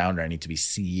to be founder, I need to be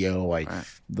CEO.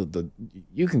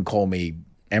 You can call me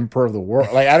Emperor of the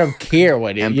World. Like, I don't care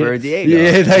what it is. Emperor Diego.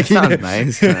 Yeah, that sounds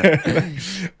nice.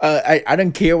 I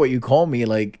don't care what you call me.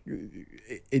 Like,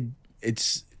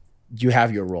 it's you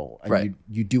have your role, and right.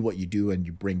 you do what you do, and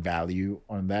you bring value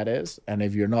on that is. And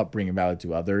if you're not bringing value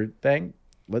to other thing,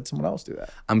 let someone else do that.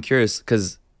 I'm curious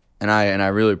because, and I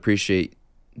really appreciate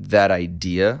that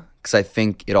idea, because I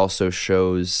think it also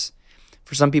shows,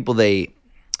 for some people, they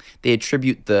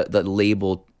attribute the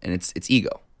label and it's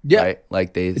ego. Yeah. Right?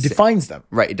 Like it defines them.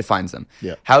 Right. It defines them.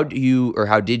 Yeah. How did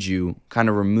you kind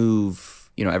of remove,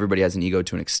 everybody has an ego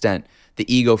to an extent,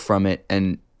 the ego from it,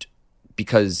 and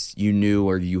because you knew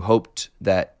or you hoped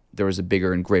that there was a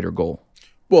bigger and greater goal?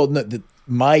 Well, no,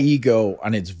 my ego,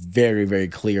 and it's very, very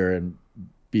clear, and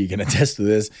you can attest to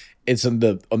this, it's on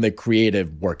the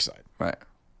creative work side. Right.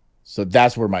 So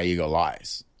that's where my ego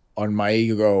lies. On my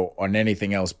ego, on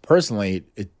anything else personally,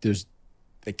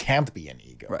 there can't be any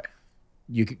ego. Right.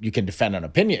 You can defend an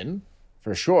opinion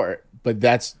for sure, but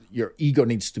your ego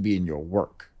needs to be in your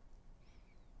work.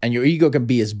 And your ego can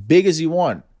be as big as you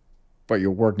want, but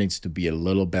your work needs to be a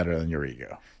little better than your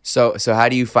ego. So how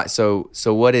do you find, so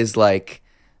what is like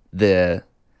the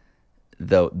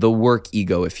work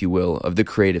ego, if you will, of the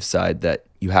creative side that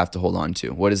you have to hold on to?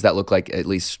 What does that look like, at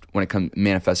least when it comes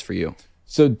manifests for you?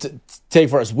 So take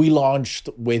for us, we launched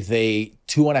with a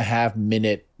 2.5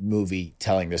 minute movie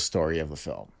telling the story of the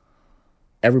film.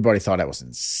 Everybody thought I was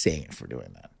insane for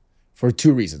doing that, for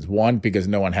two reasons. One, because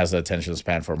no one has the attention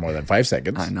span for more than 5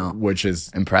 seconds. I know. Which is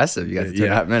impressive. You got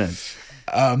 2.5 minutes.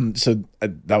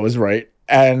 That was right.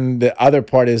 And the other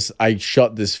part is I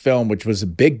shot this film, which was a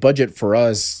big budget for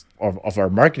us of our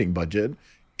marketing budget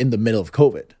in the middle of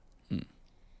COVID.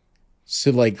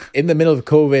 So like in the middle of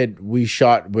COVID, we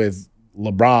shot with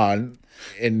LeBron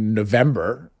in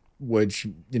November, which,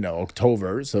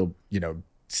 October. So,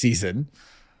 season.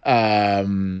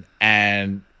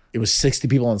 And it was 60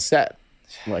 people on set,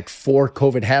 like 4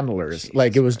 COVID handlers. Jeez,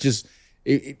 like it was just,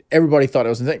 everybody thought it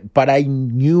was insane. But I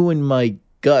knew in my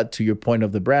gut, to your point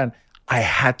of the brand, I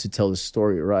had to tell the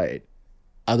story right.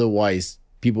 Otherwise,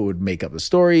 people would make up a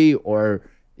story, or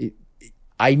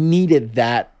I needed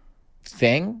that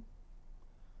thing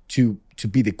to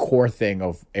be the core thing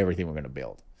of everything we're going to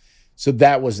build. So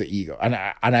that was the ego. And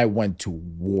I went to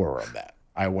war on that.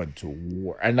 I went to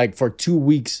war. And like for 2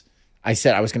 weeks, I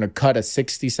said I was going to cut a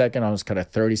 60-second, I was going to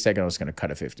cut a 30-second, I was going to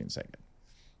cut a 15-second.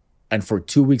 And for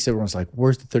 2 weeks, everyone's like,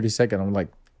 where's the 30-second? I'm like,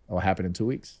 it'll happen in 2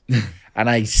 weeks. And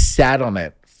I sat on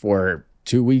it for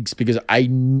 2 weeks because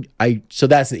so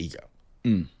that's the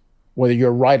ego. Whether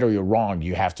you're right or you're wrong,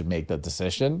 you have to make that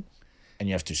decision and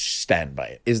you have to stand by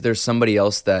it. Is there somebody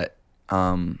else that,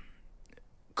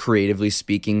 creatively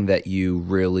speaking, that you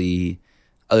really,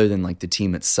 other than like the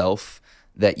team itself,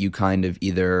 that you kind of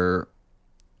either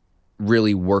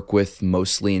really work with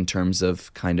mostly in terms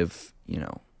of kind of,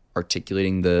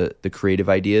 articulating the creative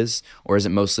ideas? Or is it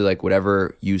mostly like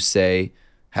whatever you say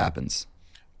happens?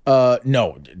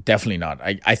 No, definitely not.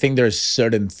 I think there's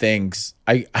certain things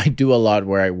I do a lot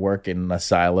where I work in a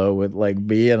silo with like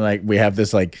me, and like we have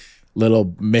this like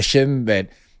little mission that,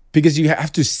 because you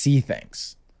have to see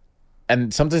things,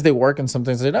 and sometimes they work and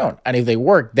sometimes they don't. And if they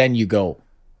work, then you go,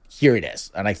 here it is.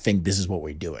 And I think this is what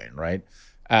we're doing. Right.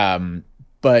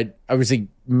 But obviously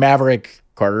Maverick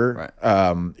Carter,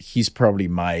 right. He's probably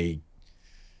my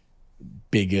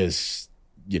biggest,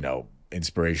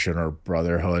 inspiration or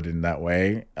brotherhood in that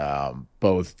way,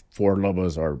 both for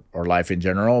Lobos or life in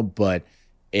general. But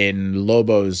in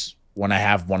Lobos, when I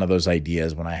have one of those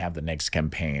ideas, when I have the next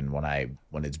campaign,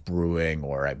 when it's brewing,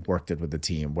 or I worked it with the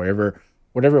team,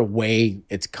 whatever way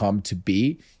it's come to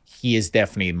be, he is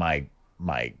definitely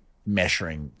my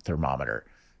measuring thermometer,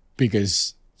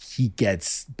 because he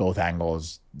gets both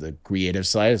angles, the creative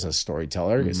side as a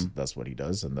storyteller, because that's what he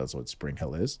does and that's what Spring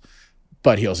Hill is.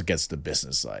 But he also gets the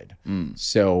business side.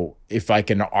 So if I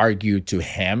can argue to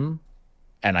him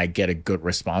and I get a good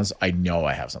response, I know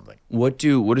I have something. What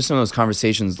do some of those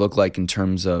conversations look like in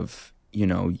terms of,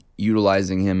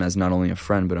 utilizing him as not only a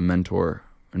friend, but a mentor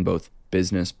in both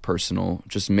business, personal,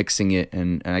 just mixing it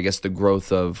and I guess the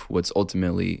growth of what's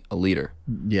ultimately a leader?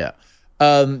 Yeah.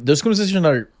 Those conversations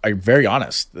are very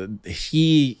honest.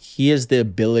 He has the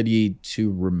ability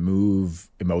to remove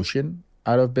emotion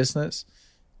out of business.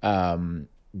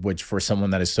 Which for someone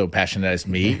that is so passionate as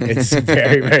me, it's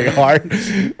very, very hard.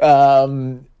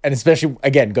 And especially,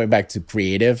 again, going back to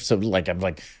creative. So like, I'm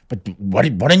like, but why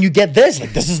don't you get this?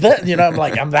 Like, this is that, I'm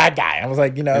like, I'm that guy. I was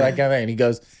like, that kind of thing. And he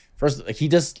goes, first, he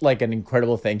does like an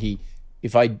incredible thing.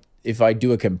 If I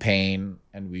do a campaign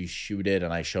and we shoot it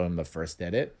and I show him the first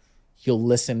edit, he'll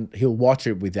watch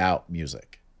it without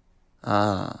music.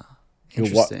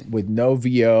 Interesting. With no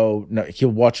VO, he'll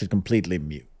watch it completely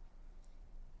mute.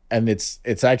 And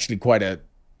it's actually quite a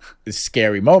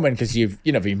scary moment, because you've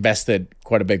invested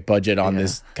quite a big budget on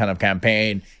this kind of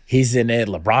campaign. He's in it,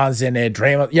 LeBron's in it,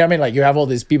 Draymond. I mean, like you have all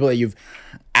these people that you've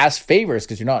asked favors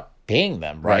because you're not paying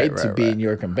them, right to be in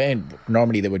your campaign.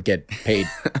 Normally they would get paid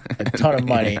a ton of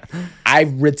money.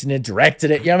 I've written it,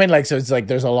 directed it. I mean, like, so it's like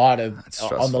there's a lot of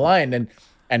on the line,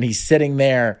 and he's sitting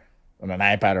there on an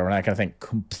iPad or that kind of thing,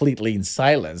 completely in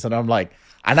silence, and I'm like.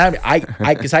 And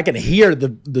because I can hear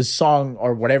the song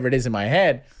or whatever it is in my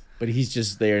head, but he's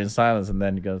just there in silence, and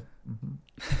then he goes.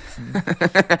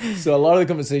 So a lot of the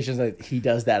conversations that he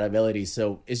does that ability.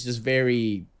 So it's just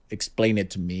very, explain it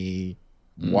to me.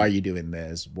 Why are you doing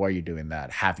this? Why are you doing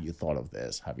that? Have you thought of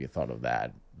this? Have you thought of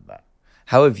that?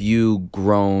 How have you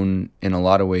grown in a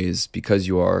lot of ways because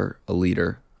you are a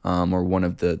leader, or one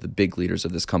of the big leaders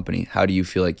of this company? How do you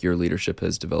feel like your leadership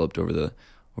has developed over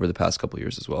the past couple of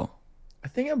years as well? I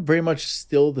think I'm very much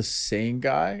still the same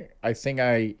guy. I think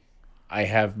I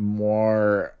have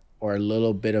more, or a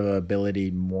little bit of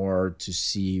ability more, to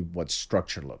see what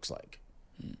structure looks like.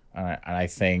 And I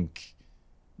think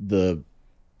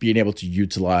being able to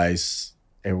utilize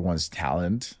everyone's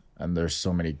talent, and there's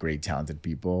so many great talented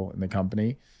people in the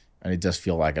company, and it does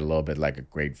feel like a little bit like a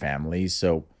great family.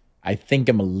 So I think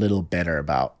I'm a little better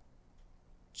about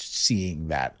seeing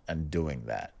that and doing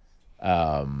that.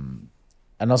 And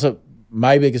also,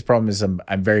 my biggest problem is I'm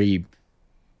very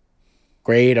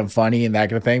great, I'm funny and that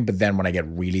kind of thing. But then when I get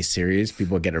really serious,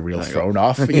 people get a real thrown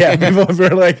off. Yeah, people are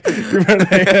like, because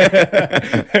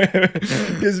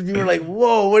people are like,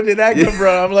 whoa, where did that come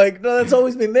from? I'm like, no, that's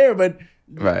always been there, but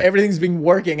everything's been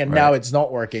working, and now it's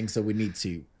not working. So we need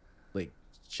to like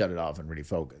shut it off and really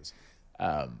focus.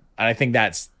 And I think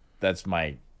that's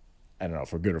my, I don't know,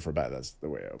 for good or for bad, that's the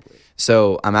way I operate.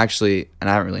 So I'm actually, and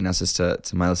I haven't really announced this to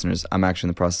my listeners, I'm actually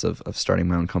in the process of starting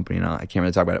my own company now. I can't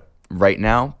really talk about it right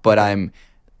now, but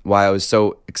why I was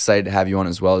so excited to have you on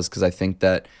as well is because I think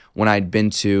that when I'd been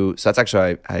to, so that's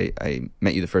actually I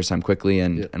met you the first time quickly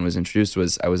and was introduced,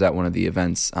 I was at one of the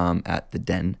events at the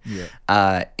Den.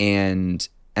 And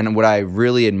what I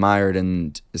really admired,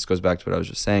 and this goes back to what I was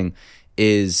just saying,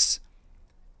 is,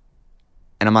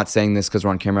 and I'm not saying this because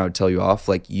we're on camera, I would tell you off,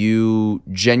 like you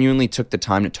genuinely took the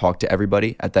time to talk to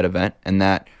everybody at that event, and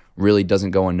that really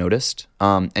doesn't go unnoticed.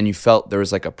 And you felt there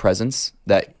was like a presence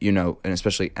that, and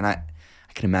especially, and I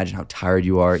can imagine how tired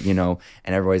you are, and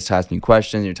everybody's asking you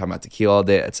questions, you're talking about tequila all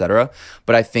day, etc.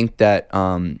 But I think that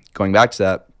going back to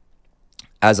that,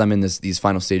 as I'm in these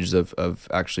final stages of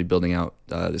actually building out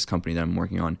this company that I'm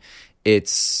working on,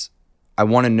 I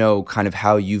want to know kind of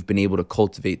how you've been able to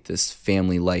cultivate this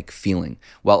family-like feeling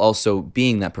while also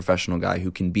being that professional guy who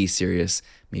can be serious,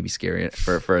 maybe scary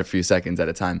for a few seconds at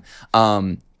a time.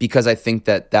 Because I think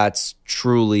that that's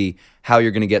truly how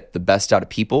you're going to get the best out of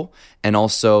people, and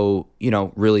also,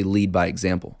 really lead by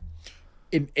example.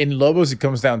 In Lobos, it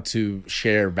comes down to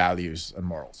share values and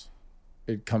morals.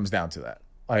 It comes down to that.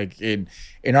 Like in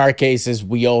our cases,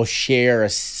 we all share a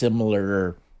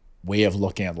similar way of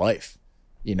looking at life.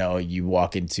 You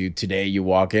walk in,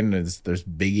 and there's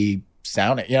Biggie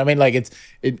sounding. You know what I mean? Like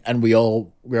and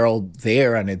we're all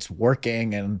there, and it's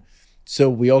working, and so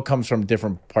we all come from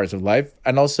different parts of life.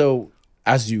 And also,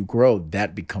 as you grow,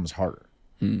 that becomes harder.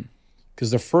 Because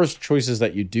the first choices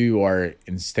that you do are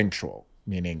instinctual,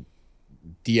 meaning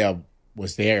Dia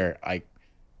was there.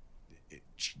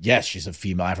 Yes, she's a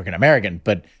female African-American,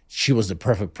 but she was the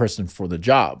perfect person for the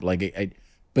job.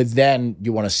 But then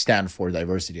you want to stand for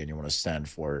diversity, and you want to stand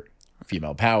for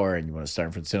female power, and you want to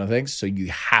stand for certain things. So you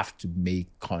have to make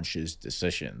conscious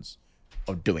decisions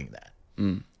of doing that.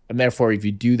 And therefore, if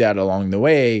you do that along the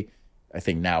way, I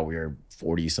think now we're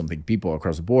 40-something people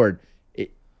across the board.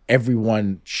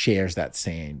 Everyone shares that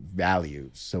same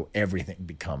value, so everything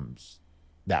becomes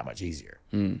that much easier.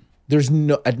 There's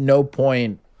at no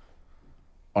point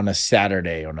on a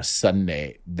Saturday, on a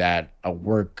Sunday, that a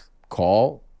work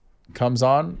call comes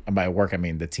on, and by work I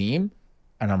mean the team,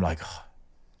 and I'm like,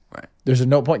 there's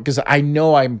no point, because I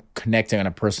know I'm connecting on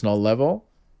a personal level,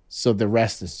 so the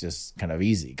rest is just kind of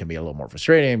easy. It can be a little more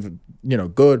frustrating,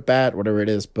 good, bad, whatever it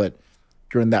is, but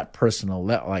during that personal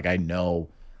level, like I know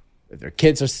if their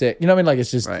kids are sick, what I mean? Like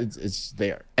it's just it's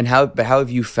there. And how have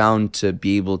you found to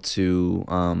be able to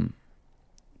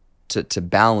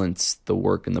balance the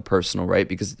work and the personal, right?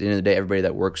 Because at the end of the day, everybody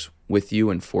that works with you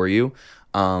and for you,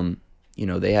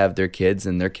 they have their kids,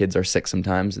 and their kids are sick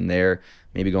sometimes, and they're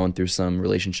maybe going through some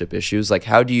relationship issues. Like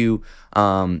how do you,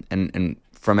 and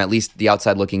from at least the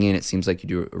outside looking in, it seems like you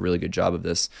do a really good job of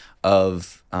this,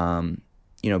 of,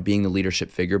 being the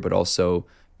leadership figure, but also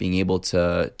being able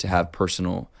to have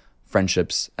personal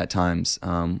friendships at times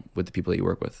with the people that you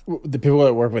work with. The people that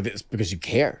I work with, is because you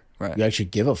care. Right. You actually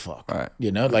give a fuck. Right.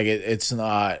 Like it's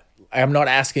not, I'm not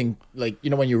asking, like,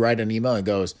 when you write an email and it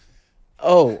goes,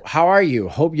 oh, how are you?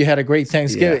 Hope you had a great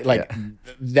Thanksgiving.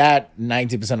 That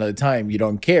 90% of the time you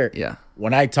don't care. Yeah.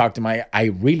 When I talk to I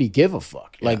really give a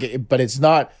fuck. But it's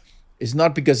not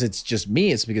because it's just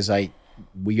me. It's because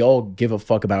we all give a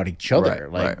fuck about each other.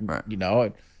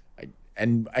 Right.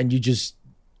 And you just,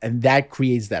 and that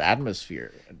creates that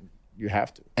atmosphere. And you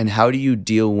have to. And how do you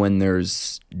deal when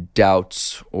there's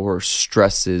doubts or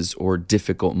stresses or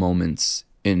difficult moments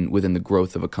within the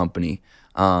growth of a company?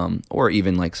 Or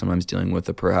even like sometimes dealing with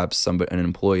an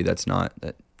employee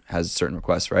that has certain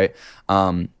requests, right?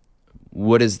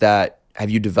 What is that? Have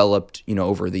you developed,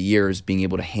 over the years, being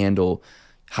able to handle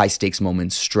high stakes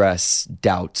moments, stress,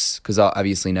 doubts? Because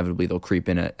obviously, inevitably, they'll creep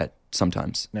in at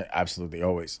sometimes. Absolutely,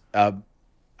 always.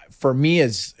 For me,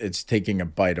 it's taking a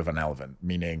bite of an elephant,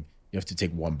 meaning you have to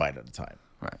take one bite at a time.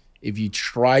 Right. If you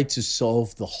try to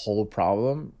solve the whole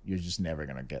problem, you're just never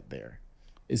gonna get there.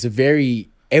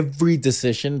 Every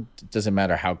decision, doesn't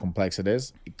matter how complex it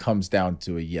is, it comes down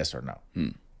to a yes or no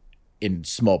in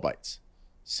small bites.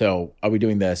 So are we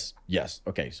doing this? Yes.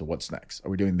 Okay, so what's next? Are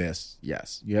we doing this?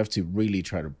 Yes. You have to really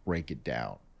try to break it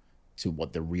down to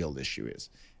what the real issue is.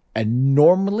 And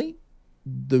normally,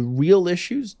 the real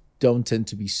issues don't tend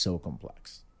to be so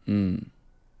complex.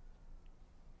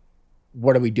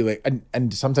 what are we doing?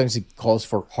 And sometimes it calls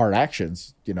for hard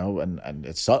actions, and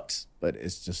it sucks, but it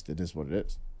is what it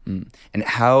is. And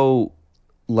how,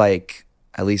 like,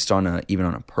 at least even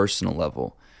on a personal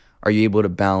level, are you able to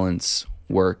balance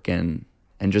work and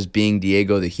just being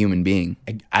Diego, the human being?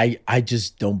 I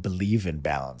just don't believe in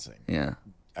balancing. Yeah.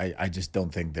 I just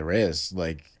don't think there is.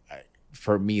 Like,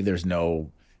 for me, there's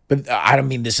no, but I don't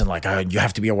mean this in like, you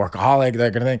have to be a workaholic,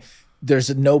 that kind of thing.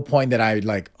 There's no point that I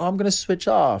like, I'm going to switch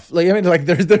off. Like, I mean, like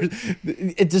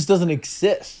it just doesn't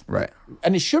exist. Right.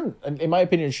 And it shouldn't, in my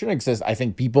opinion, it shouldn't exist. I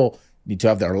think people need to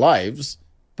have their lives,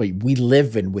 but we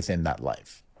live within that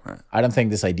life. Right. I don't think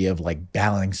this idea of like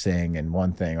balancing in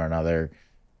one thing or another.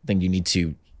 I think you need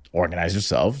to organize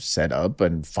yourself, set up,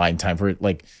 and find time for it.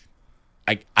 Like,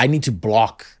 I need to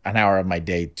block an hour of my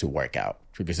day to work out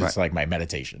because it's like my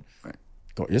meditation. Right.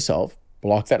 Go yourself,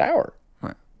 block that hour.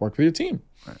 Right. Work with your team.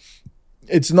 Right.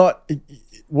 It's not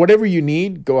whatever you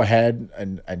need. Go ahead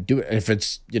and do it. If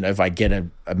it's if I get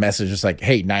a message just like,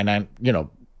 hey,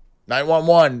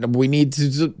 911, we need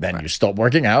to, then you stop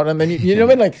working out, and then you know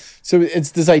what I mean. Like, so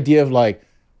it's this idea of like,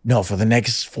 no, for the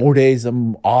next 4 days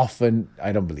I'm off, and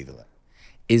I don't believe in that.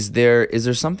 Is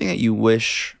there something that you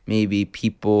wish maybe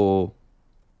people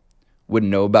would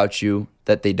know about you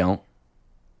that they don't?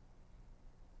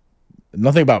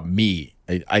 Nothing about me.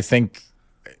 I think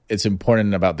it's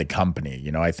important about the company.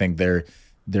 I think there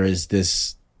is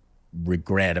this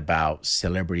regret about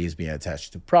celebrities being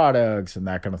attached to products and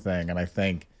that kind of thing. And I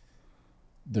think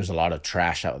there's a lot of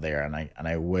trash out there. And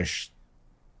I wish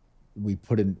we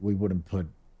wouldn't put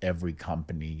every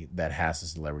company that has a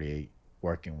celebrity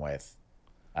working with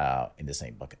in the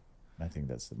same bucket. And I think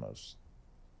that's the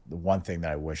one thing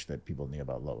that I wish that people knew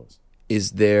about Lowe's.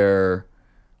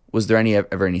 Was there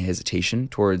ever any hesitation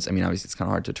towards? I mean, obviously it's kind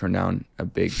of hard to turn down a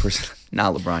big person.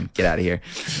 Not LeBron, get out of here.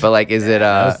 But like, is it?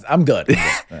 I'm good.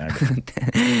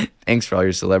 Thanks for all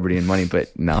your celebrity and money,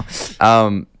 but no.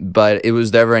 But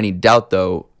was there ever any doubt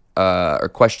though, or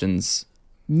questions?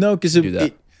 No, because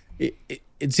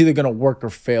it's either gonna work or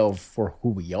fail for who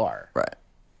we are, right?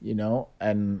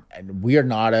 And we are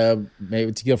not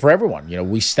maybe together for everyone.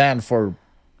 We stand for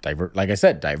like I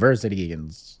said, diversity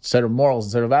and set of morals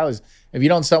and set of values. If you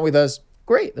don't stand with us,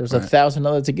 great. There's 1,000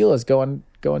 other tequilas. Go and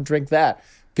drink that.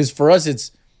 Because for us,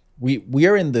 it's we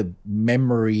are in the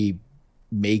memory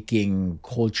making,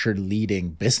 culture leading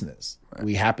business. Right.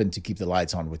 We happen to keep the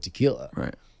lights on with tequila.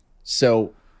 Right.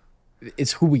 So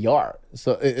it's who we are.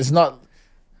 So it's not.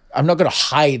 I'm not going to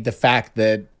hide the fact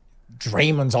that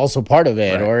Draymond's also part of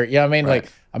it, or I mean,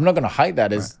 like, I'm not going to hide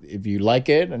that. If you like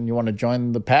it and you want to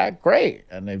join the pack, great.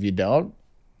 And if you don't,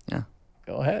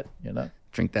 go ahead.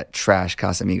 Drink that trash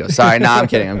Casamigos. Sorry, no, I'm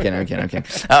kidding.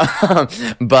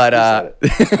 But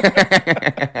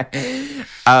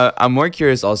I'm more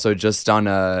curious also just on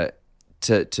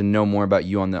to know more about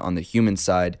you on the human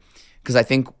side, because I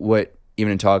think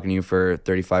even in talking to you for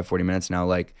 35, 40 minutes now,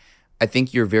 like, I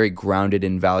think you're very grounded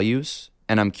in values.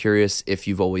 And I'm curious if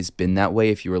you've always been that way,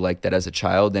 if you were like that as a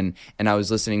child. And I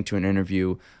was listening to an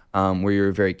interview where you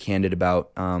were very candid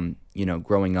about,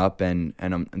 growing up and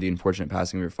the unfortunate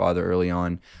passing of your father early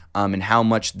on, and how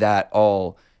much that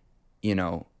all,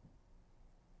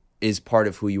 is part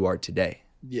of who you are today.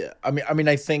 Yeah, I mean,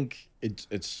 I think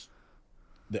it's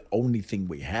the only thing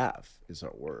we have is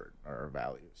our word, our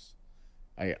values.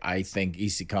 I think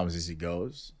easy comes, easy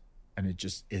goes, and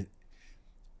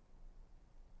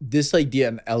this idea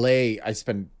in LA, I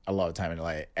spent a lot of time in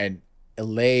LA, and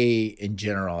LA in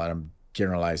general, and I'm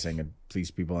generalizing, and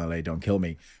please, people in LA, don't kill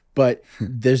me, but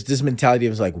there's this mentality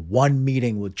of like, one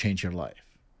meeting will change your life.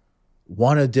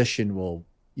 One audition will,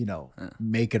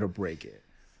 make it or break it.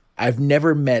 I've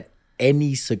never met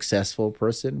any successful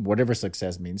person, whatever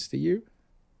success means to you,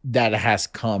 that has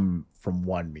come from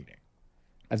one meeting.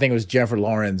 I think it was Jennifer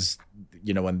Lawrence,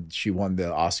 when she won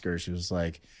the Oscar, she was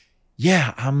like,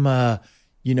 yeah, I'm a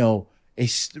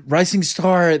rising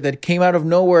star that came out of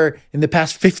nowhere in the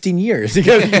past 15 years.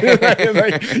 Because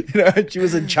she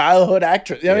was a childhood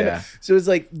actress. So it's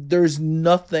like there's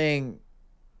nothing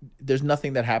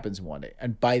that happens in one day.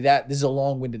 And by that, this is a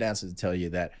long-winded answer to tell you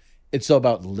that it's all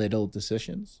about little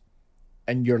decisions,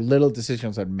 and your little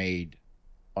decisions are made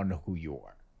on who you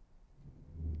are.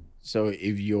 So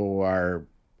if you are,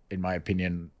 in my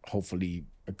opinion, hopefully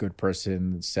a good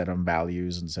person, set on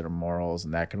values and set on morals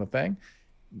and that kind of thing,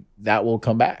 that will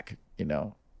come back,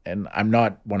 And I'm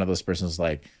not one of those persons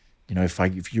like,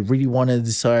 if you really want to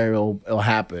desire, it'll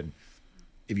happen.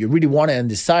 If you really want it and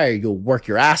desire, you'll work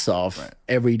your ass off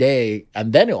every day,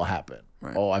 and then it'll happen.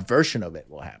 Right. Or a version of it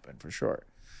will happen for sure.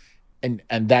 And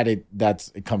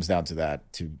it comes down to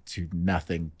that. To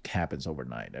nothing happens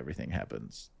overnight. Everything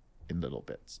happens in little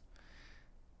bits.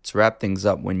 To wrap things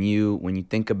up, when you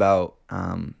think about,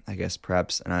 I guess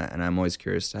perhaps, and I'm always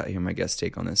curious to hear my guest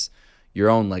take on this, your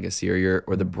own legacy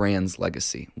or the brand's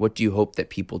legacy. What do you hope that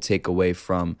people take away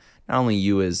from not only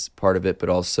you as part of it, but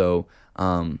also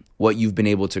what you've been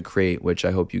able to create, which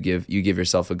I hope you give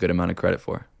yourself a good amount of credit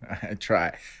for. I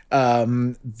try.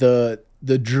 The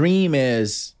dream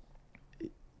is,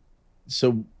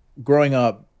 so growing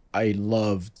up, I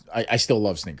still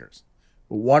love sneakers.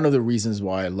 One of the reasons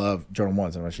why I love Jordan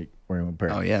 1s, I'm actually wearing a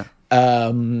pair. Oh, yeah.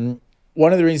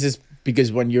 One of the reasons is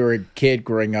because when you're a kid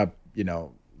growing up,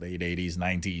 late 80s,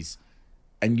 90s,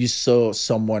 and you saw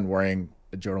someone wearing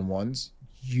the Jordan 1s,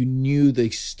 you knew they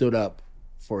stood up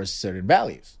for certain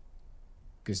values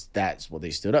because that's what they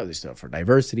stood up. They stood up for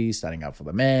diversity, standing up for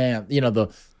the man, the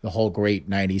whole great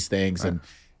 90s things. Right.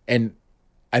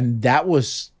 And that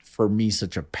was, for me,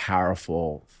 such a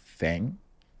powerful thing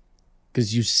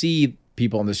because you see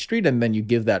people on the street and then you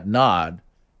give that nod,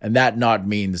 and that nod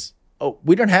means, oh,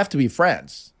 we don't have to be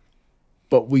friends,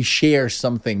 but we share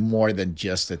something more than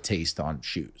just a taste on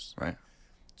shoes. Right.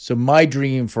 So my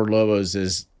dream for Lobos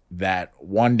is that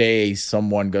one day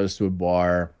someone goes to a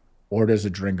bar, orders a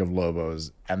drink of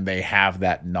Lobos, and they have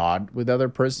that nod with other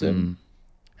person,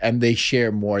 and they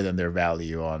share more than their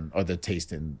value on or the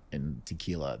taste in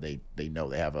tequila. They know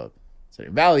they have a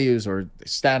certain values or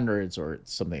standards or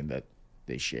something that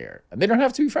they share, and they don't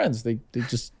have to be friends. They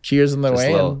just cheers on their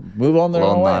way and move on their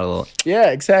own way.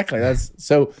 Yeah, exactly. That's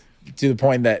so to the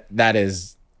point that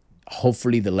is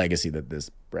hopefully the legacy that this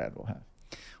brand will have.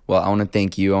 Well, I want to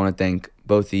thank you. I want to thank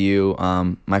both of you.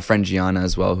 My friend Gianna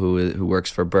as well, who works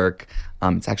for Burke.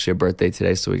 It's actually her birthday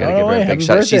today, so we got to give her a big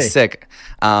shout out. She's sick,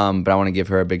 but I want to give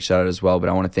her a big shout out as well. But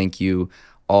I want to thank you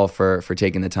all for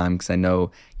taking the time because I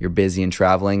know you're busy and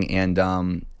traveling. And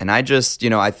I just,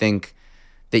 I think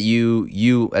that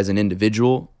you as an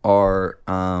individual are,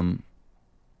 and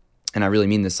I really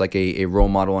mean this, like a role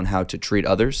model on how to treat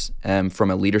others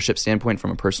from a leadership standpoint,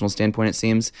 from a personal standpoint, it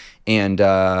seems.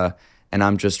 And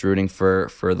I'm just rooting for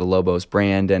the Lobos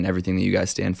brand and everything that you guys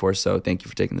stand for. So thank you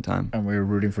for taking the time. And we're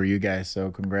rooting for you guys. So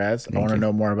congrats. I want to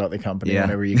know more about the company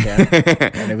whenever you can.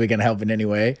 And if we can help in any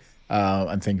way.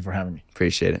 And thank you for having me.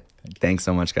 Appreciate it. Thanks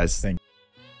so much, guys. Thank you.